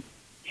them?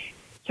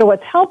 So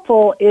what's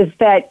helpful is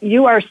that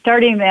you are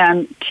starting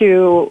then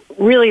to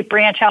really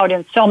branch out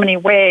in so many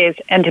ways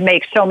and to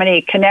make so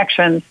many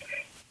connections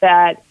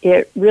that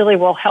it really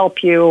will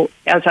help you,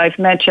 as I've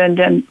mentioned,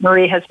 and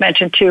Marie has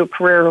mentioned too,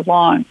 career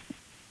long.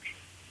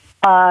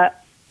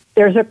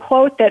 There's a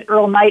quote that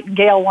Earl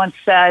Nightingale once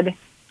said,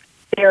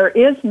 "There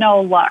is no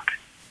luck.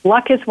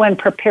 Luck is when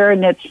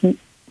preparedness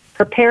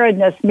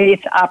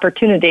meets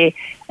opportunity,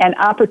 and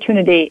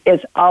opportunity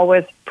is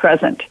always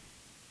present.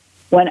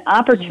 When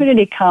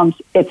opportunity comes,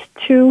 it's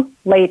too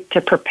late to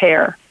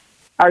prepare.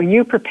 Are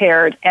you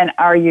prepared, and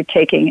are you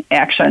taking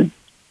action?"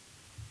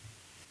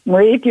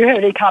 Marie, do you have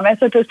any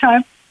comments at this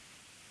time?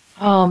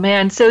 Oh,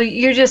 man. So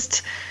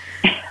it's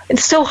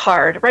so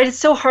hard, right? It's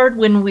so hard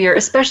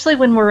especially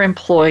when we're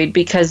employed,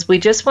 because we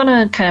just want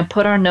to kind of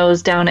put our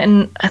nose down.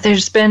 And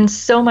there's been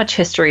so much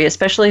history,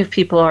 especially if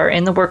people are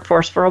in the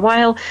workforce for a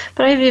while.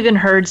 But I've even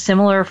heard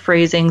similar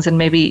phrasings, and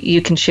maybe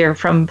you can share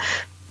from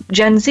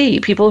Gen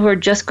Z, people who are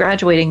just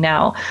graduating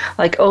now,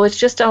 like, oh, it's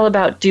just all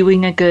about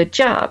doing a good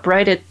job,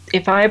 right?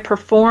 If I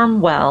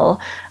perform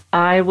well,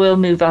 I will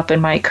move up in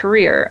my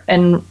career.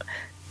 And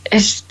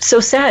it's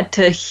so sad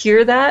to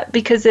hear that,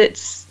 because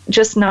it's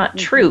just not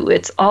true.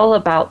 It's all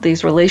about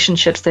these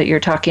relationships that you're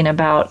talking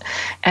about,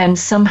 and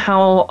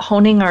somehow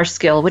honing our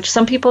skill, which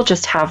some people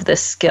just have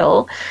this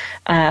skill.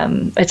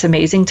 It's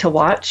amazing to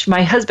watch.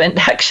 My husband,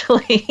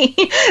 actually,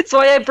 that's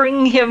why I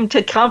bring him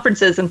to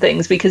conferences and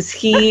things, because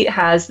he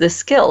has this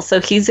skill.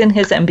 So he's in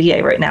his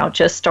MBA right now,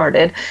 just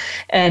started,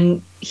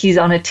 and he's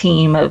on a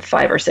team of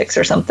 5 or 6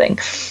 or something.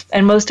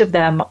 And most of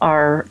them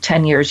are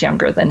 10 years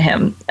younger than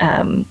him.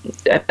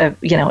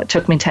 It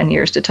took me 10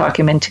 years to talk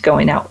him into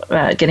going out,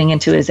 getting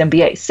into his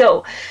MBA.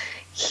 So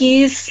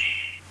he's,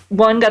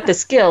 1, got the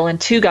skill, and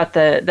 2, got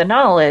the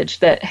knowledge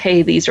that,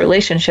 hey, these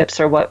relationships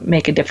are what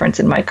make a difference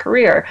in my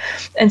career.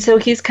 And so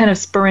he's kind of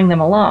spurring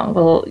them along.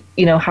 Well,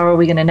 how are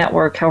we going to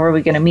network? How are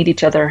we going to meet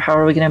each other? How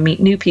are we going to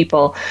meet new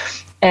people?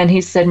 And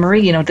he said,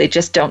 Marie, they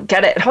just don't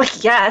get it. I'm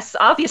like, yes,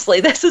 obviously,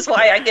 this is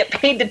why I get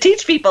paid to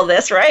teach people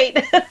this, right?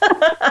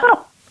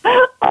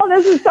 Oh,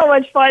 this is so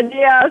much fun,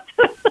 yes.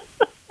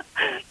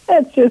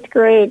 That's just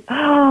great.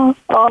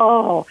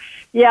 Oh,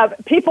 yeah,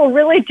 people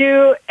really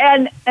do.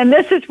 And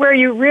this is where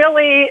you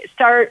really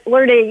start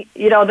learning,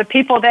 the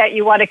people that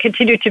you want to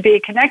continue to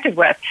be connected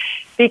with,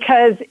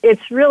 because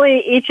it's really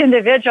each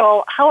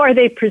individual, how are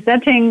they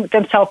presenting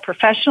themselves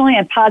professionally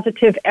and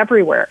positive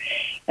everywhere?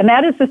 And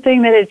that is the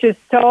thing that is just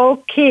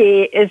so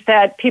key, is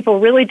that people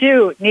really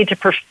do need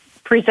to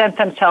present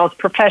themselves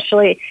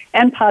professionally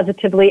and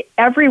positively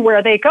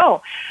everywhere they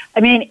go.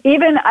 I mean,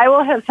 even I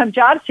will have some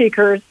job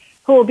seekers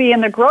who will be in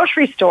the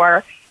grocery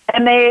store,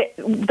 and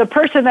the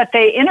person that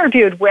they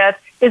interviewed with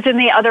is in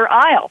the other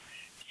aisle.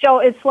 So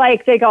it's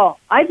like they go,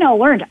 I've now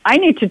learned I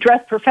need to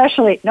dress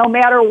professionally no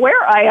matter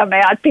where I am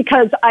at,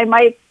 because I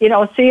might,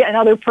 see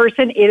another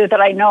person either that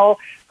I know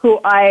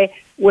who I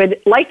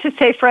would like to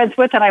stay friends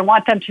with, and I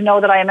want them to know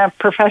that I am a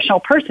professional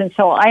person.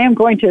 So I am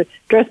going to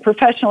dress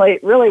professionally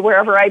really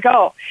wherever I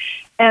go.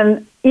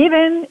 And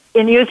even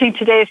in using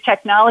today's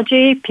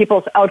technology,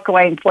 people's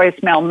outgoing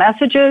voicemail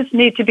messages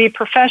need to be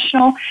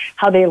professional,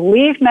 how they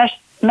leave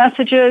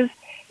messages,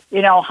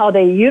 how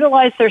they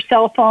utilize their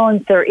cell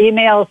phones, their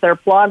emails, their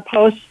blog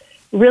posts.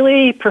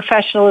 Really,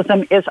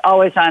 professionalism is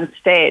always on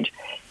stage.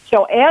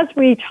 So as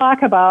we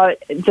talk about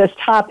this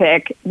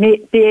topic,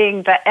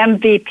 being the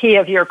MVP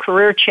of your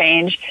career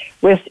change,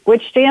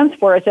 which stands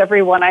for, as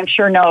everyone I'm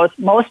sure knows,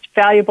 most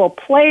valuable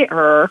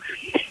player,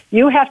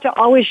 you have to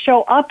always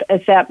show up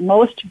as that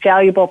most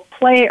valuable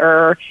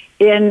player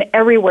in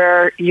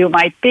everywhere you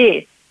might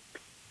be.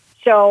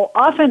 So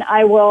often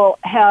I will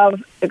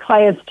have the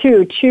clients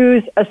too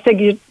choose a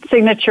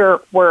signature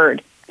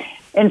word.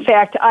 In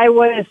fact, I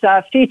was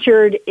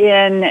featured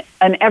in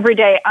an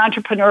everyday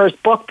entrepreneur's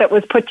book that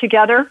was put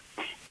together.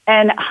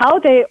 And how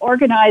they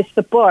organized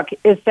the book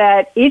is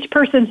that each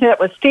person that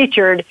was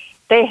featured,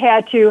 they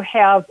had to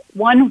have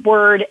one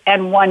word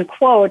and one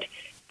quote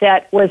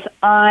that was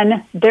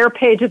on their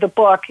page of the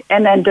book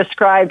and then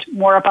described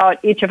more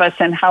about each of us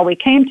and how we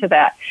came to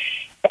that.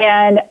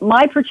 And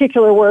my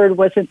particular word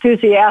was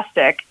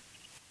enthusiastic.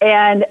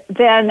 And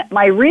then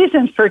my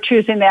reason for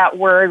choosing that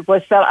word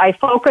was that I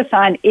focus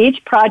on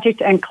each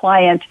project and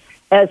client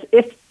as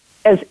if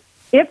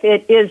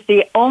it is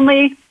the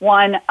only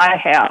one I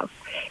have.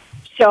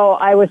 So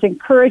I was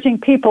encouraging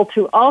people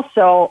to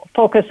also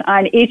focus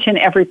on each and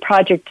every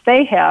project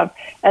they have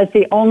as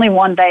the only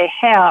one they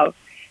have,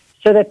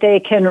 so that they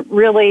can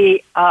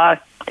really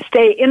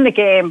stay in the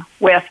game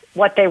with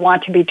what they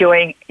want to be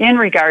doing in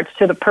regards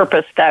to the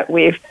purpose that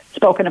we've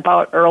spoken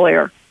about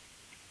earlier.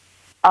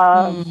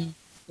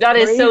 That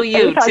is Marie, so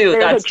you too.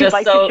 That's just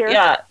like so,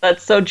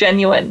 that's so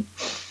genuine.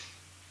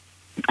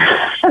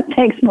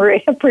 Thanks,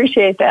 Marie.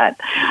 Appreciate that.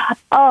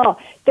 Oh,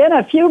 then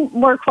a few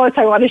more quotes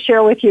I want to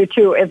share with you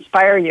to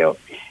inspire you.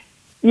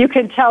 You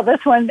can tell,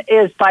 this one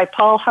is by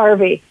Paul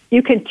Harvey.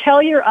 You can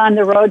tell you're on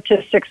the road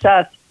to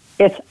success.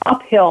 It's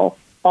uphill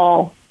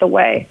all the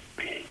way.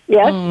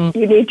 Yes,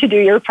 you need to do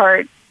your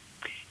part.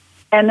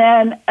 And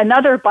then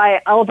another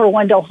by Oliver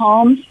Wendell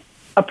Holmes.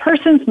 A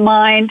person's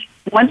mind,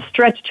 once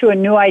stretched to a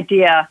new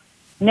idea,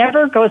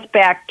 never goes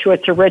back to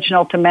its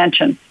original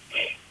dimension.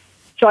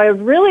 So I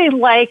really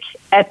like,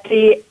 at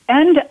the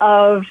end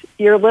of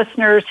your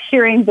listeners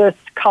hearing this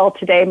call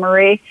today,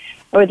 Marie,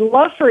 I would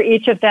love for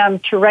each of them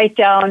to write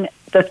down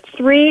the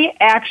 3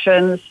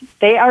 actions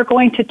they are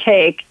going to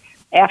take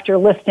after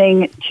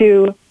listening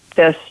to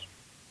this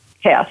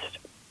cast.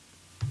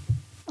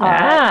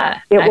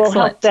 It will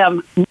help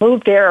them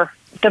move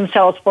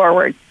themselves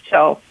forward.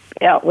 So,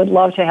 would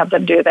love to have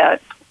them do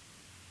that.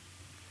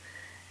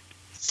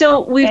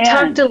 So we've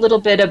talked a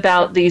little bit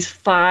about these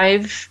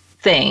 5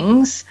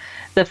 things,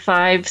 the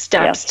 5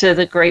 steps to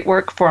the great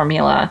work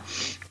formula.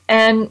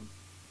 And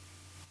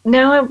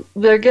now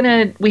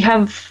we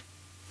have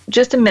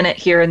just a minute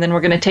here, and then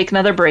we're going to take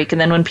another break. And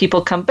then when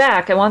people come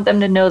back, I want them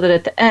to know that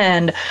at the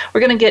end,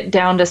 we're going to get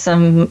down to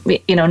some,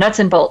 nuts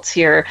and bolts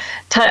here.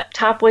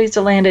 Top ways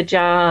to land a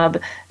job,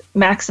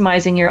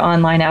 maximizing your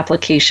online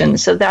application.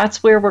 So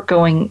that's where we're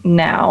going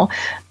now.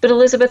 But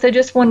Elizabeth, I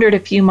just wondered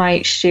if you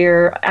might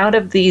share, out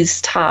of these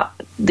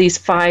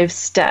 5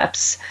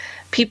 steps,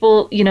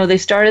 people, they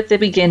start at the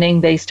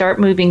beginning, they start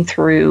moving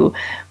through.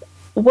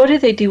 What do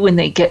they do when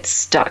they get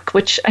stuck?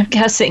 Which I'm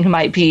guessing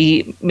might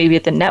be maybe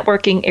at the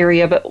networking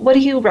area, but what do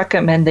you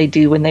recommend they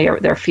do when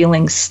they're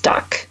feeling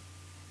stuck?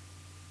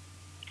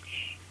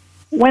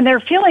 When they're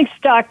feeling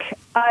stuck,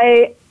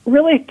 I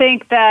really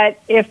think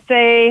that if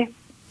they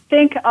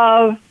think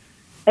of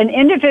an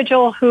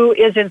individual who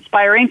is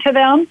inspiring to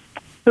them,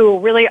 who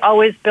really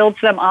always builds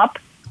them up,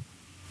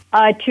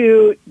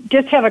 to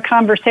just have a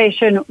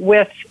conversation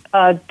with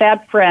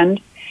that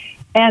friend,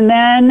 and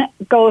then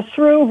go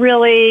through,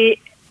 really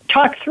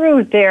talk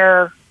through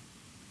their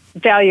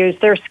values,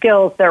 their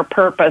skills, their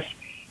purpose,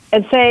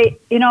 and say,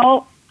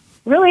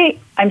 really,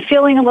 I'm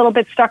feeling a little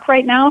bit stuck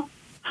right now.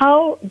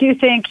 How do you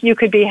think you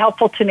could be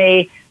helpful to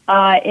me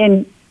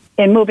in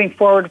moving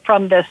forward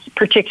from this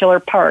particular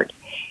part?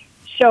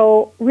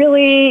 So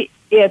really,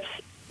 it's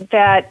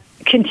that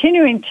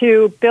continuing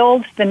to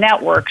build the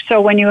network. So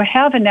when you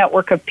have a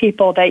network of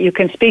people that you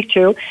can speak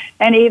to,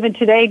 and even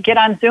today get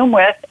on Zoom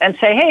with and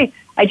say, hey,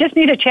 I just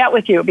need to chat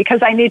with you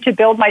because I need to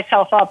build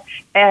myself up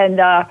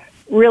and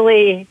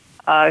really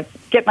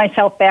get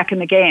myself back in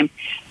the game.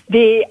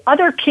 The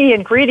other key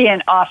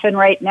ingredient often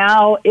right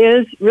now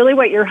is really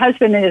what your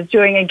husband is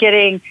doing and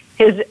getting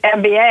his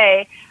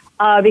MBA,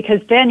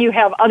 because then you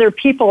have other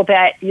people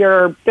that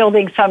you're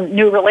building some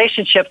new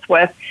relationships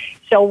with.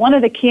 So one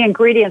of the key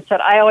ingredients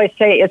that I always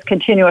say is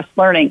continuous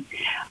learning.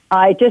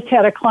 I just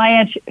had a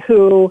client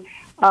who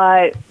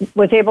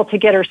was able to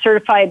get her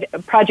certified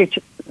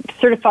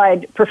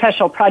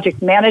professional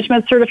project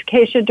management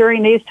certification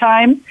during these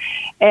times.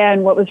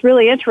 And what was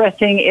really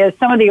interesting is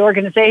some of the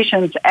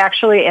organizations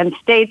actually in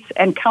states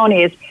and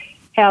counties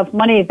have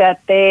money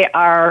that they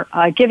are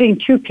giving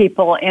to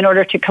people in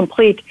order to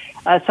complete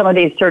some of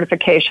these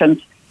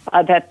certifications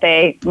that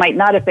they might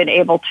not have been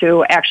able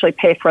to actually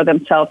pay for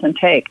themselves and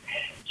take.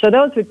 So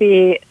those would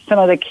be some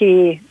of the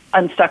key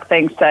unstuck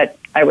things that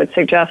I would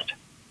suggest.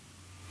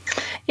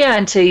 Yeah,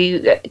 and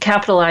to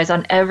capitalize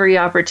on every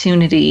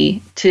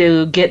opportunity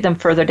to get them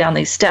further down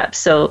these steps.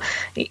 So,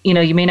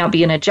 you may not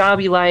be in a job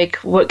you like.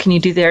 What can you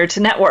do there to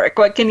network?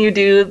 What can you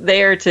do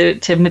there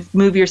to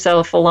move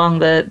yourself along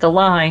the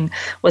line,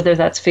 whether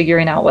that's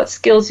figuring out what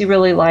skills you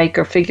really like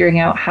or figuring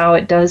out how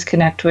it does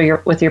connect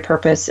with your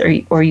purpose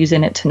or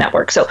using it to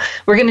network. So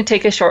we're going to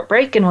take a short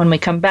break, and when we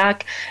come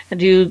back,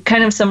 do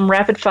kind of some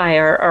rapid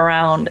fire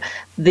around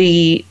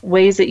the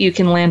ways that you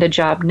can land a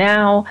job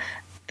now,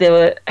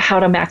 how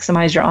to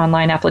maximize your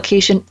online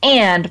application,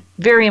 and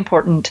very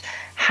important,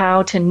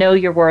 how to know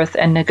your worth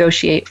and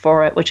negotiate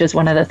for it, which is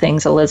one of the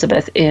things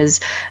Elizabeth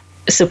is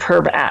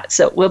superb at.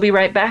 So we'll be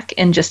right back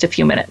in just a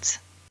few minutes.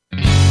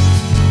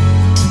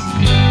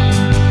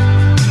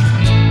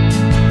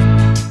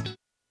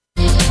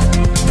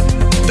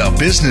 The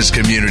business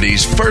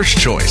community's first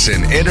choice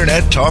in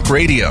Internet Talk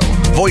Radio.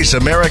 Voice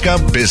America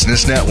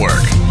Business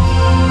Network.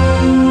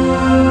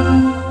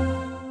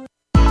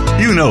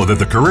 You know that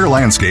the career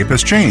landscape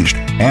has changed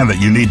and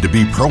that you need to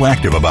be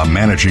proactive about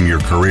managing your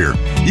career.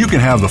 You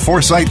can have the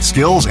foresight,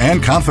 skills,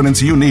 and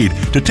confidence you need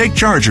to take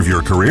charge of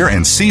your career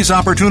and seize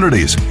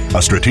opportunities.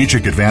 A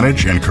strategic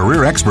advantage and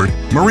career expert,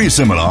 Marie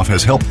Zimenoff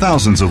has helped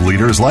thousands of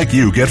leaders like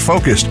you get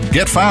focused,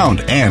 get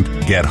found, and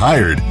get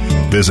hired.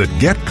 Visit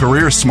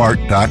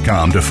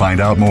getcareersmart.com to find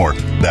out more.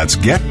 That's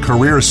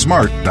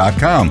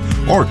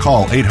getcareersmart.com or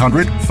call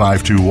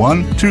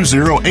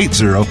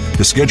 800-521-2080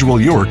 to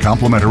schedule your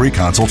complimentary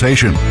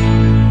consultation.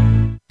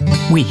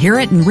 We hear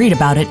it and read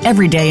about it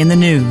every day in the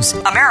news.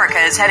 America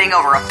is heading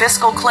over a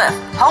fiscal cliff.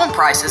 Home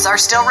prices are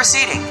still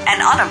receding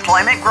and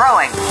unemployment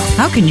growing.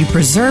 How can you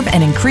preserve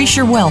and increase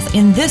your wealth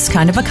in this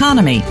kind of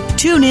economy?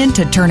 Tune in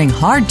to Turning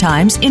Hard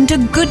Times into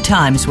Good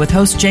Times with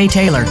host Jay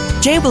Taylor.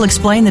 Jay will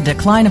explain the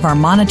decline of our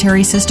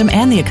monetary system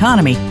and the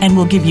economy and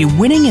will give you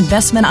winning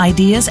investment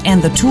ideas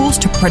and the tools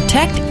to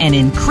protect and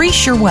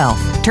increase your wealth.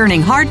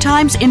 Turning Hard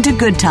Times into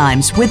Good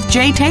Times with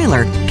Jay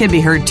Taylor can be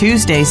heard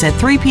Tuesdays at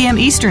 3 p.m.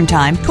 Eastern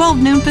Time, 12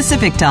 noon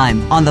Pacific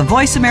Time on the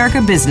Voice America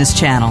Business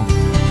Channel.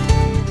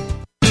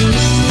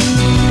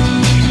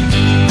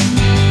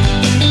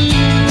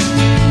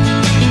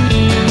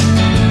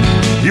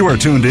 You are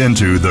tuned in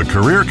to The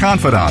Career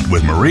Confidante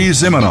with Marie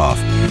Zimenoff.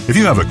 If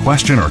you have a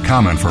question or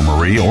comment for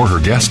Marie or her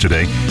guest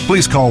today,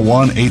 please call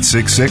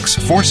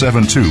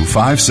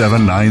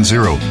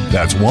 1-866-472-5790.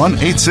 That's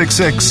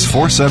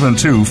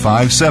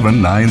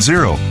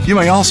 1-866-472-5790. You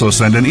may also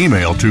send an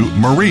email to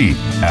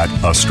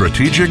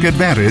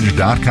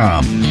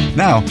marie@astrategicadvantage.com.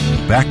 Now,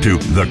 back to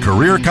The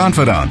Career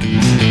Confidante.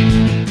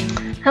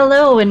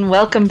 Hello and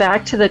welcome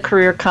back to the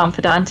Career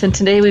Confidante. And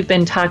today we've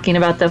been talking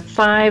about the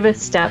 5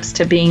 steps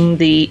to being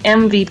the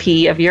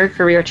MVP of your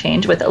career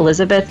change with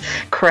Elizabeth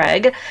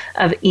Craig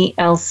of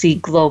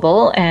ELC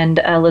Global. And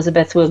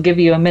Elizabeth, we'll give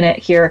you a minute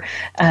here.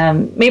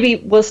 Maybe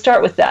we'll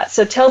start with that.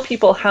 So tell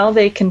people how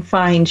they can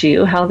find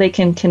you, how they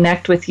can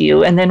connect with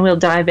you, and then we'll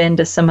dive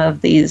into some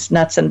of these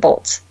nuts and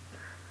bolts.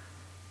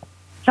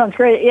 Sounds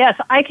great. Yes,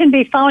 I can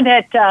be found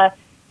at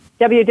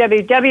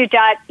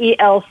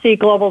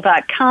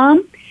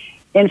www.elcglobal.com.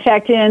 In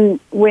fact,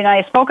 when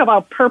I spoke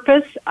about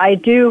purpose, I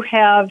do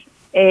have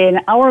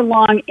an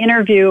hour-long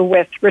interview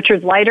with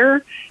Richard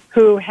Leiter,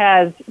 who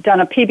has done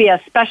a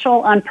PBS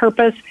special on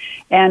purpose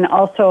and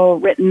also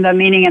written the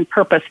Meaning and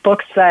Purpose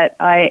books that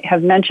I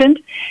have mentioned.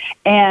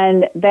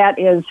 And that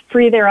is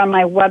free there on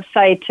my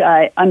website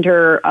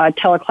under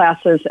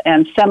teleclasses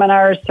and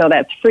seminars, so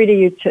that's free to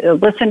you to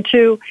listen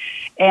to.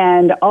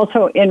 And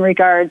also in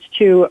regards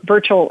to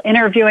virtual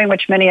interviewing,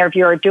 which many of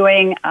you are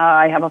doing,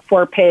 I have a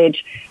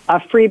 4-page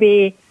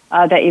freebie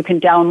that you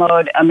can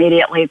download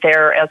immediately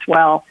there as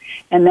well.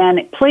 And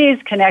then please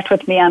connect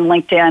with me on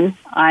LinkedIn.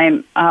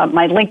 My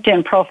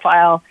LinkedIn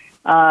profile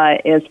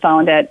is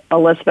found at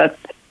Elizabeth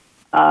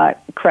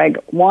Craig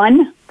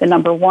 1, the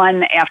number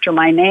 1 after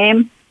my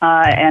name,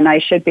 and I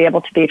should be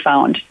able to be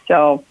found.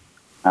 So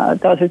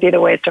those would be the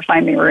ways to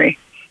find me, Marie.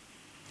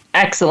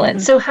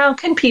 Excellent. So how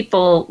can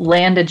people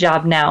land a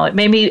job now? It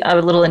may be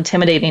a little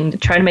intimidating to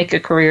try to make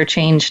a career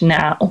change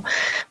now.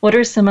 What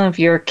are some of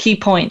your key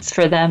points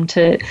for them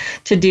to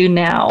do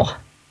now?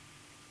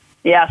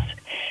 Yes.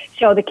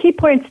 So the key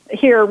points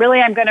here, really,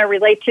 I'm going to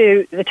relate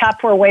to the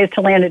top 4 ways to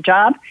land a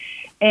job.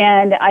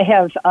 And I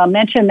have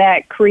mentioned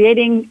that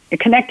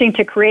connecting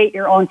to create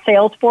your own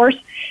sales force.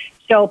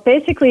 So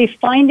basically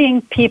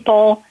finding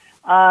people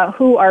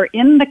who are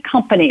in the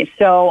company.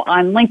 So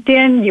on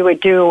LinkedIn, you would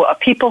do a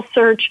people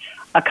search,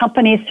 a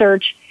company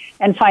search,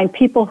 and find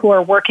people who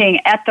are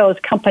working at those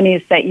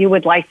companies that you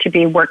would like to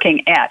be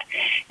working at.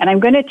 And I'm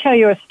going to tell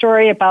you a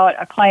story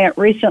about a client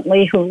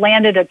recently who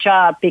landed a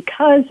job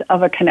because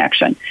of a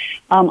connection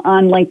on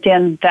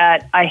LinkedIn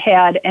that I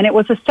had, and it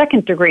was a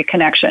second-degree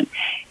connection.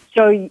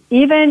 So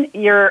even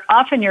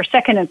often your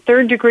second and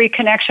third degree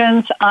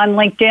connections on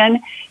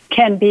LinkedIn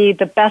can be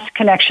the best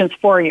connections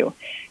for you.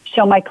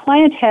 So my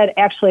client had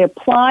actually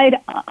applied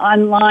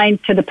online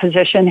to the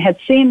position, had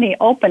seen the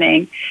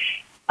opening,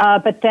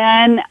 but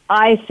then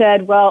I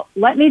said, well,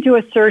 let me do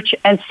a search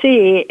and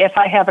see if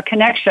I have a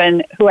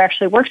connection who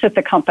actually works at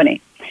the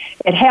company.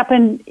 It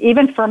happened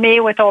even for me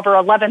with over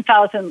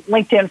 11,000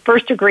 LinkedIn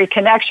first-degree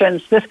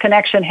connections. This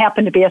connection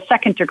happened to be a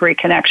second-degree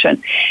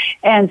connection.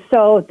 And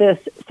so this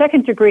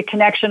second-degree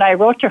connection, I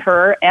wrote to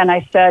her and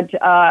I said,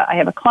 I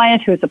have a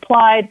client who's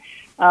applied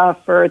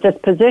for this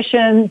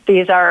position.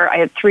 I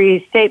had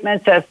 3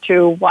 statements as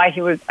to why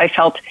I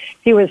felt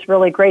he was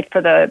really great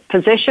for the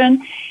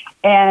position.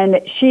 And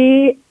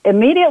she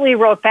immediately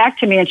wrote back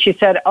to me and she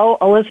said, "Oh,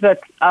 Elizabeth,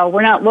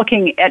 we're not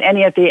looking at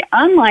any of the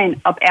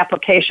online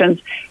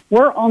applications.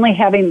 We're only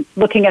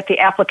looking at the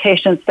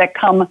applications that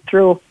come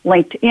through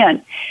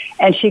LinkedIn."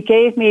 And she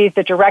gave me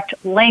the direct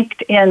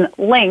LinkedIn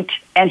link,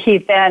 and he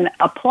then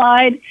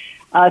applied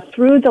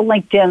through the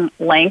LinkedIn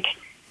link,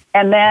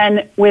 and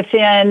then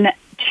within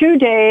 2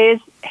 days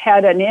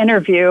had an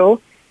interview.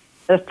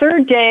 The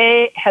third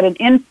day had an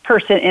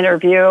in-person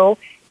interview.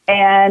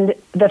 And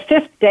the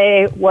fifth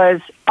day was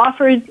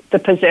offered the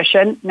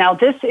position. Now,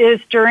 this is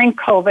during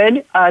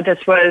COVID.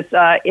 This was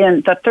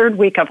in the third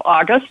week of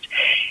August.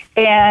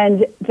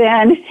 And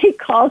then he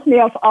calls me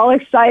up all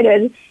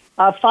excited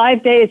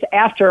 5 days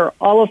after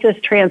all of this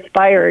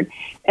transpired.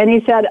 And he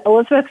said,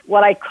 "Elizabeth,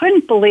 what I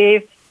couldn't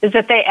believe is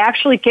that they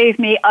actually gave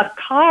me a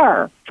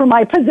car for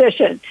my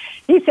position."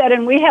 He said,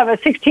 "And we have a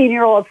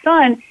 16-year-old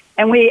son,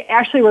 and we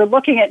actually were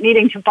looking at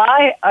needing to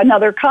buy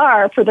another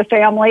car for the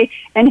family,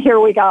 and here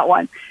we got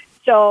one."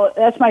 So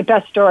that's my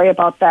best story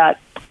about that.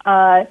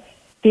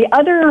 The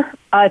other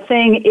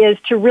thing is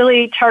to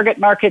really target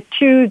market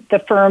to the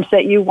firms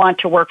that you want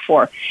to work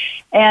for.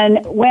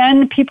 And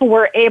when people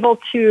were able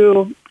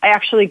to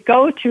actually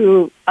go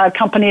to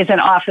companies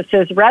and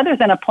offices rather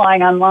than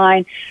applying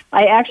online,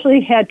 I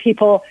actually had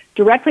people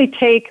directly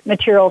take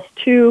materials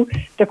to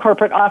the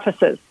corporate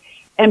offices.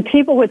 And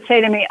people would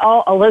say to me,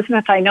 "Oh,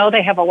 Elizabeth, I know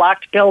they have a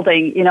locked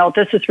building. You know,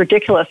 this is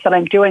ridiculous that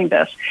I'm doing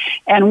this."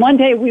 And one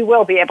day we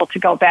will be able to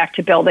go back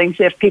to buildings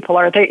if people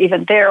are there,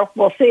 even there.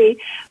 We'll see.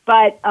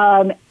 But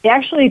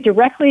actually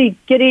directly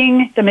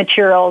getting the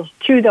materials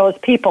to those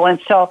people. And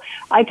so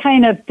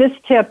this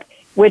tip,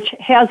 which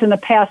has in the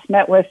past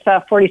met with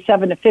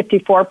 47 to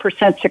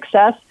 54%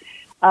 success,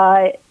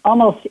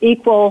 almost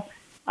equal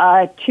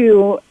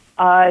to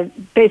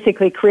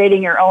basically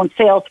creating your own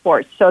sales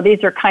force. So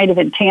these are kind of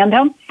in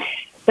tandem.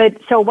 But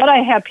so what I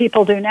have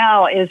people do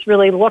now is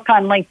really look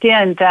on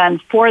LinkedIn then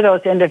for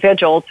those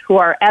individuals who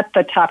are at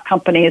the top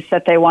companies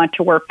that they want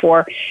to work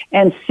for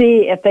and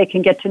see if they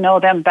can get to know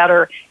them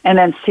better and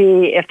then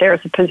see if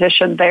there's a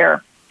position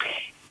there.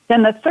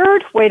 Then the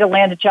third way to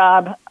land a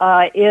job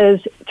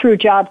is through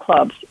job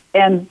clubs.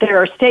 And there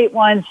are state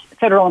ones,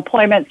 federal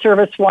employment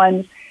service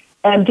ones,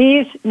 and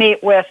these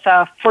meet with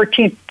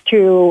 14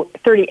 to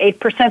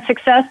 38%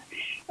 success.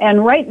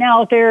 And right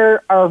now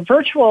there are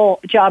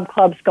virtual job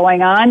clubs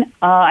going on.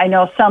 I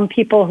know some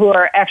people who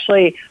are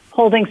actually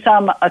holding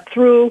some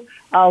through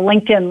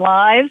LinkedIn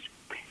Lives.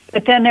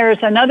 But then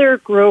there's another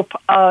group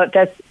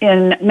that's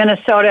in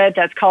Minnesota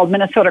that's called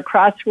Minnesota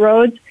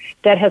Crossroads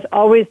that has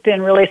always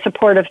been really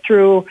supportive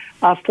through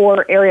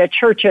 4 area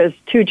churches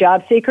to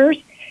job seekers.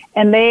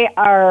 And they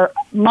are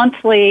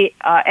monthly,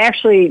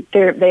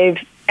 they've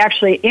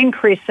actually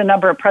increased the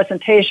number of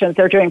presentations.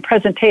 They're doing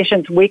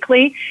presentations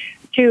weekly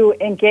to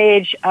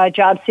engage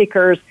job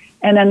seekers,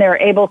 and then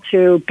they're able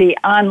to be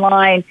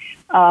online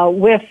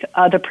with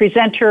the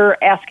presenter,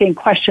 asking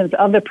questions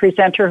of the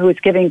presenter who's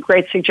giving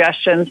great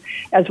suggestions,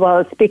 as well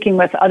as speaking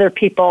with other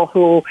people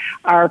who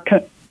are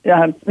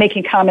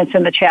making comments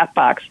in the chat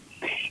box.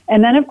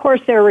 And then, of course,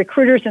 there are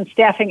recruiters and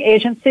staffing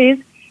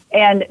agencies,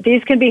 and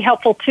these can be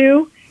helpful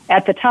too.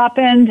 At the top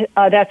end,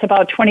 that's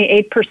about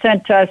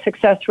 28%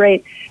 success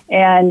rate,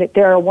 and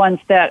there are ones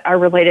that are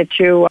related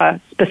to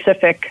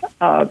specific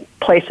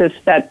places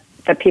that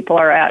people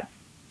are at.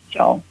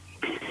 So,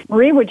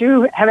 Marie, would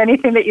you have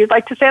anything that you'd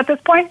like to say at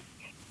this point?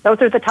 Those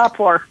are the top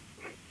 4.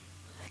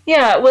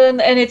 Yeah,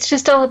 well, and it's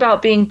just all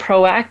about being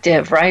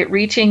proactive, right?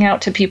 Reaching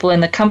out to people in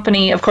the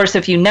company. Of course,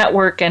 if you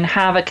network and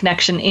have a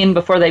connection in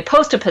before they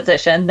post a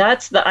position,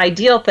 that's the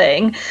ideal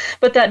thing.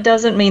 But that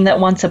doesn't mean that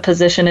once a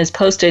position is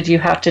posted, you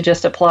have to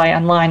just apply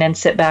online and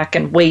sit back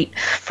and wait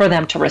for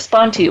them to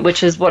respond to you,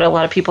 which is what a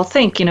lot of people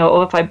think. You know,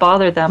 oh, if I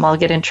bother them, I'll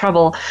get in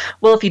trouble.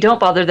 Well, if you don't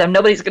bother them,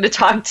 nobody's going to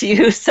talk to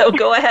you. So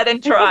go ahead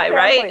and try,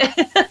 right?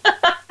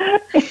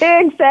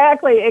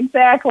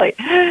 Exactly.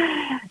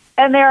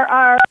 And there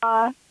are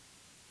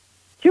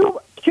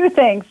two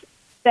things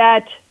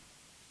that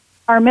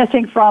are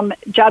missing from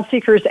job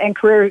seekers and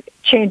career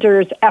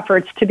changers'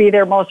 efforts to be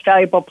their most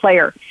valuable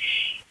player.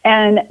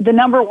 And the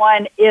number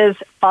one is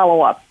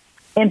follow-up.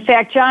 In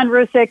fact, John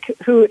Rusick,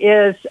 who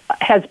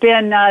has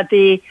been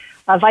the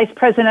Vice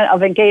President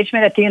of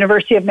Engagement at the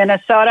University of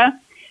Minnesota,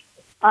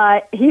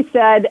 he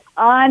said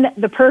on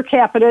the per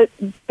capita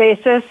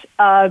basis,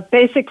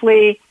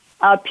 basically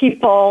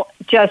people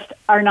just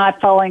are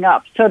not following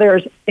up. So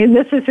and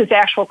this is his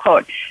actual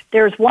quote,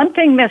 there's one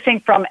thing missing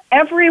from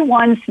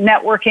everyone's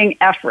networking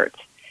efforts,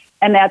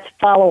 and that's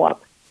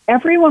follow-up.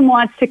 Everyone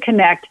wants to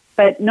connect,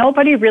 but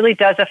nobody really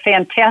does a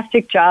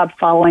fantastic job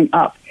following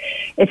up.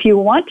 If you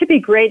want to be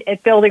great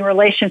at building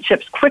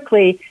relationships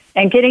quickly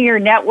and getting your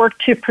network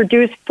to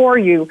produce for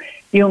you,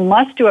 you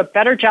must do a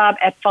better job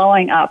at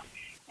following up.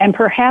 And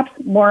perhaps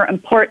more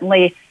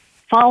importantly,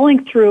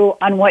 following through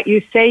on what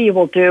you say you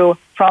will do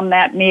from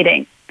that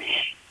meeting.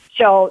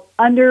 So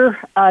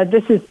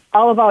this is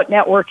all about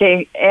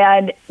networking.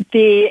 And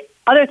the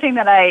other thing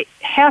that I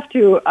have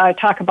to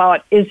talk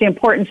about is the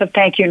importance of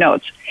thank you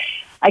notes.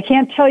 I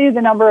can't tell you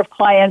the number of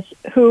clients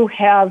who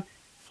have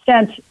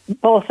sent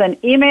both an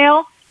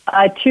email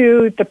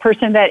to the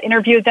person that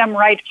interviewed them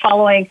right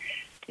following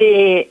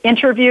the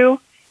interview,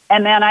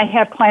 and then I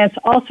have clients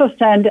also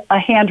send a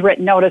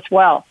handwritten note as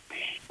well.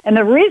 And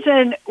the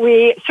reason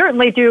we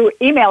certainly do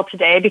email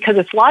today, because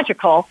it's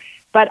logical,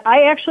 but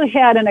I actually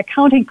had an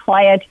accounting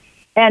client,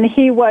 and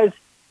he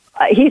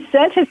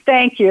sent his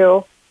thank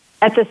you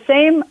at the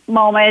same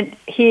moment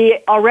he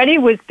already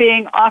was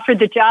being offered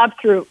the job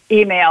through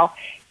email,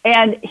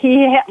 and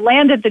he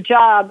landed the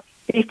job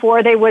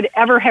before they would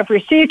ever have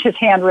received his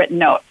handwritten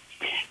note.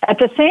 At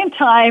the same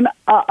time,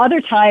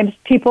 other times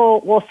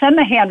people will send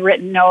the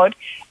handwritten note,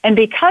 and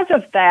because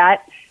of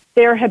that,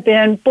 there have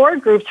been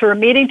board groups who are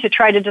meeting to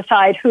try to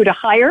decide who to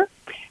hire,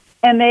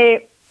 and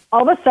they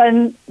all of a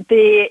sudden,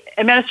 the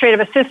administrative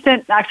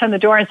assistant knocks on the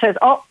door and says,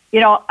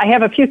 I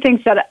have a few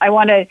things that I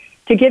wanted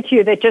to give to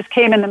you that just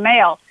came in the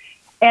mail.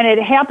 And it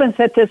happens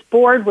that this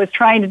board was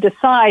trying to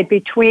decide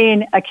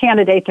between a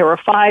candidate. There were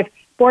 5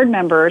 board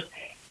members,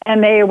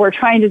 and they were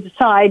trying to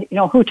decide,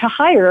 who to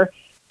hire.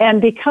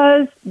 And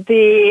because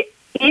the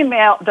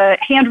email, the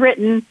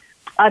handwritten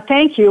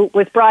thank you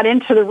was brought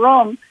into the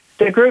room,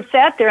 the group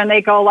sat there and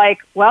they go like,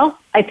 well,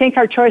 I think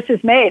our choice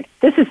is made.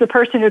 This is the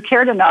person who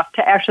cared enough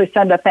to actually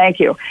send a thank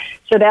you.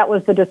 So that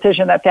was the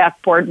decision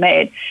that board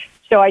made.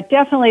 So I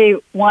definitely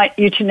want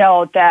you to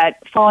know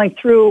that following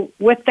through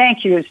with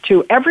thank yous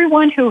to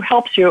everyone who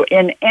helps you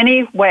in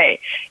any way,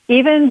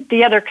 even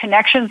the other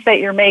connections that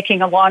you're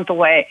making along the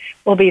way,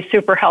 will be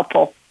super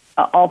helpful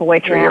all the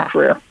way through your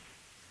career.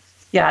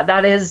 Yeah,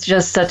 that is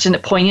just such a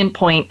poignant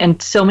point,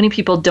 and so many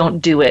people don't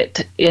do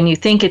it. And you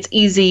think it's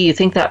easy, you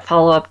think that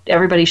follow-up,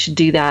 everybody should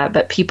do that,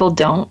 but people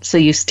don't, so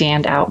you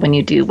stand out when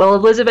you do. Well,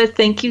 Elizabeth,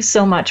 thank you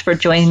so much for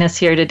joining us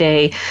here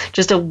today.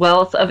 Just a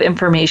wealth of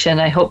information.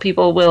 I hope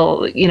people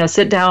will,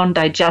 sit down,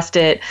 digest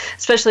it,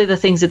 especially the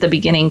things at the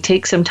beginning.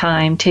 Take some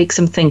time, take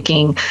some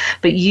thinking,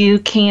 but you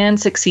can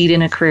succeed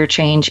in a career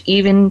change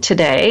even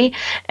today.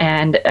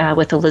 And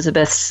with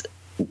Elizabeth's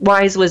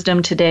wise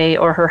wisdom today,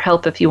 or her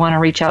help if you want to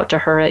reach out to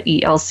her at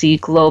ELC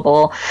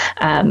Global.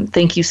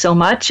 Thank you so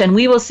much. And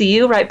we will see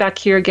you right back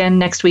here again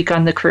next week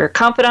on the Career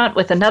Confidant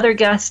with another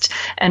guest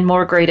and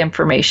more great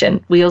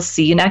information. We'll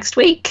see you next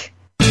week.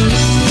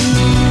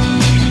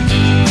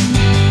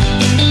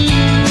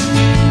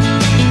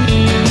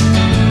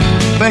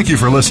 Thank you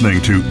for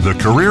listening to The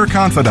Career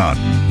Confidant.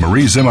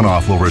 Marie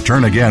Zimenoff will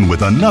return again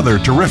with another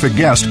terrific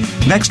guest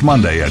next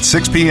Monday at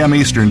 6 p.m.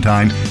 Eastern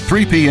Time,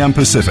 3 p.m.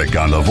 Pacific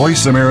on the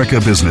Voice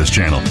America Business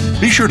Channel.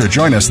 Be sure to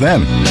join us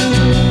then.